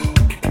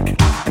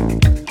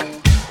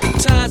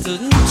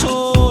 tattered and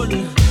torn.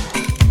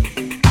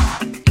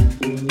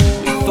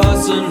 We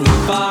fuss and we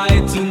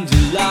fight and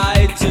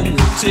delight in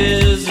the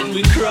tears that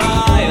we cry.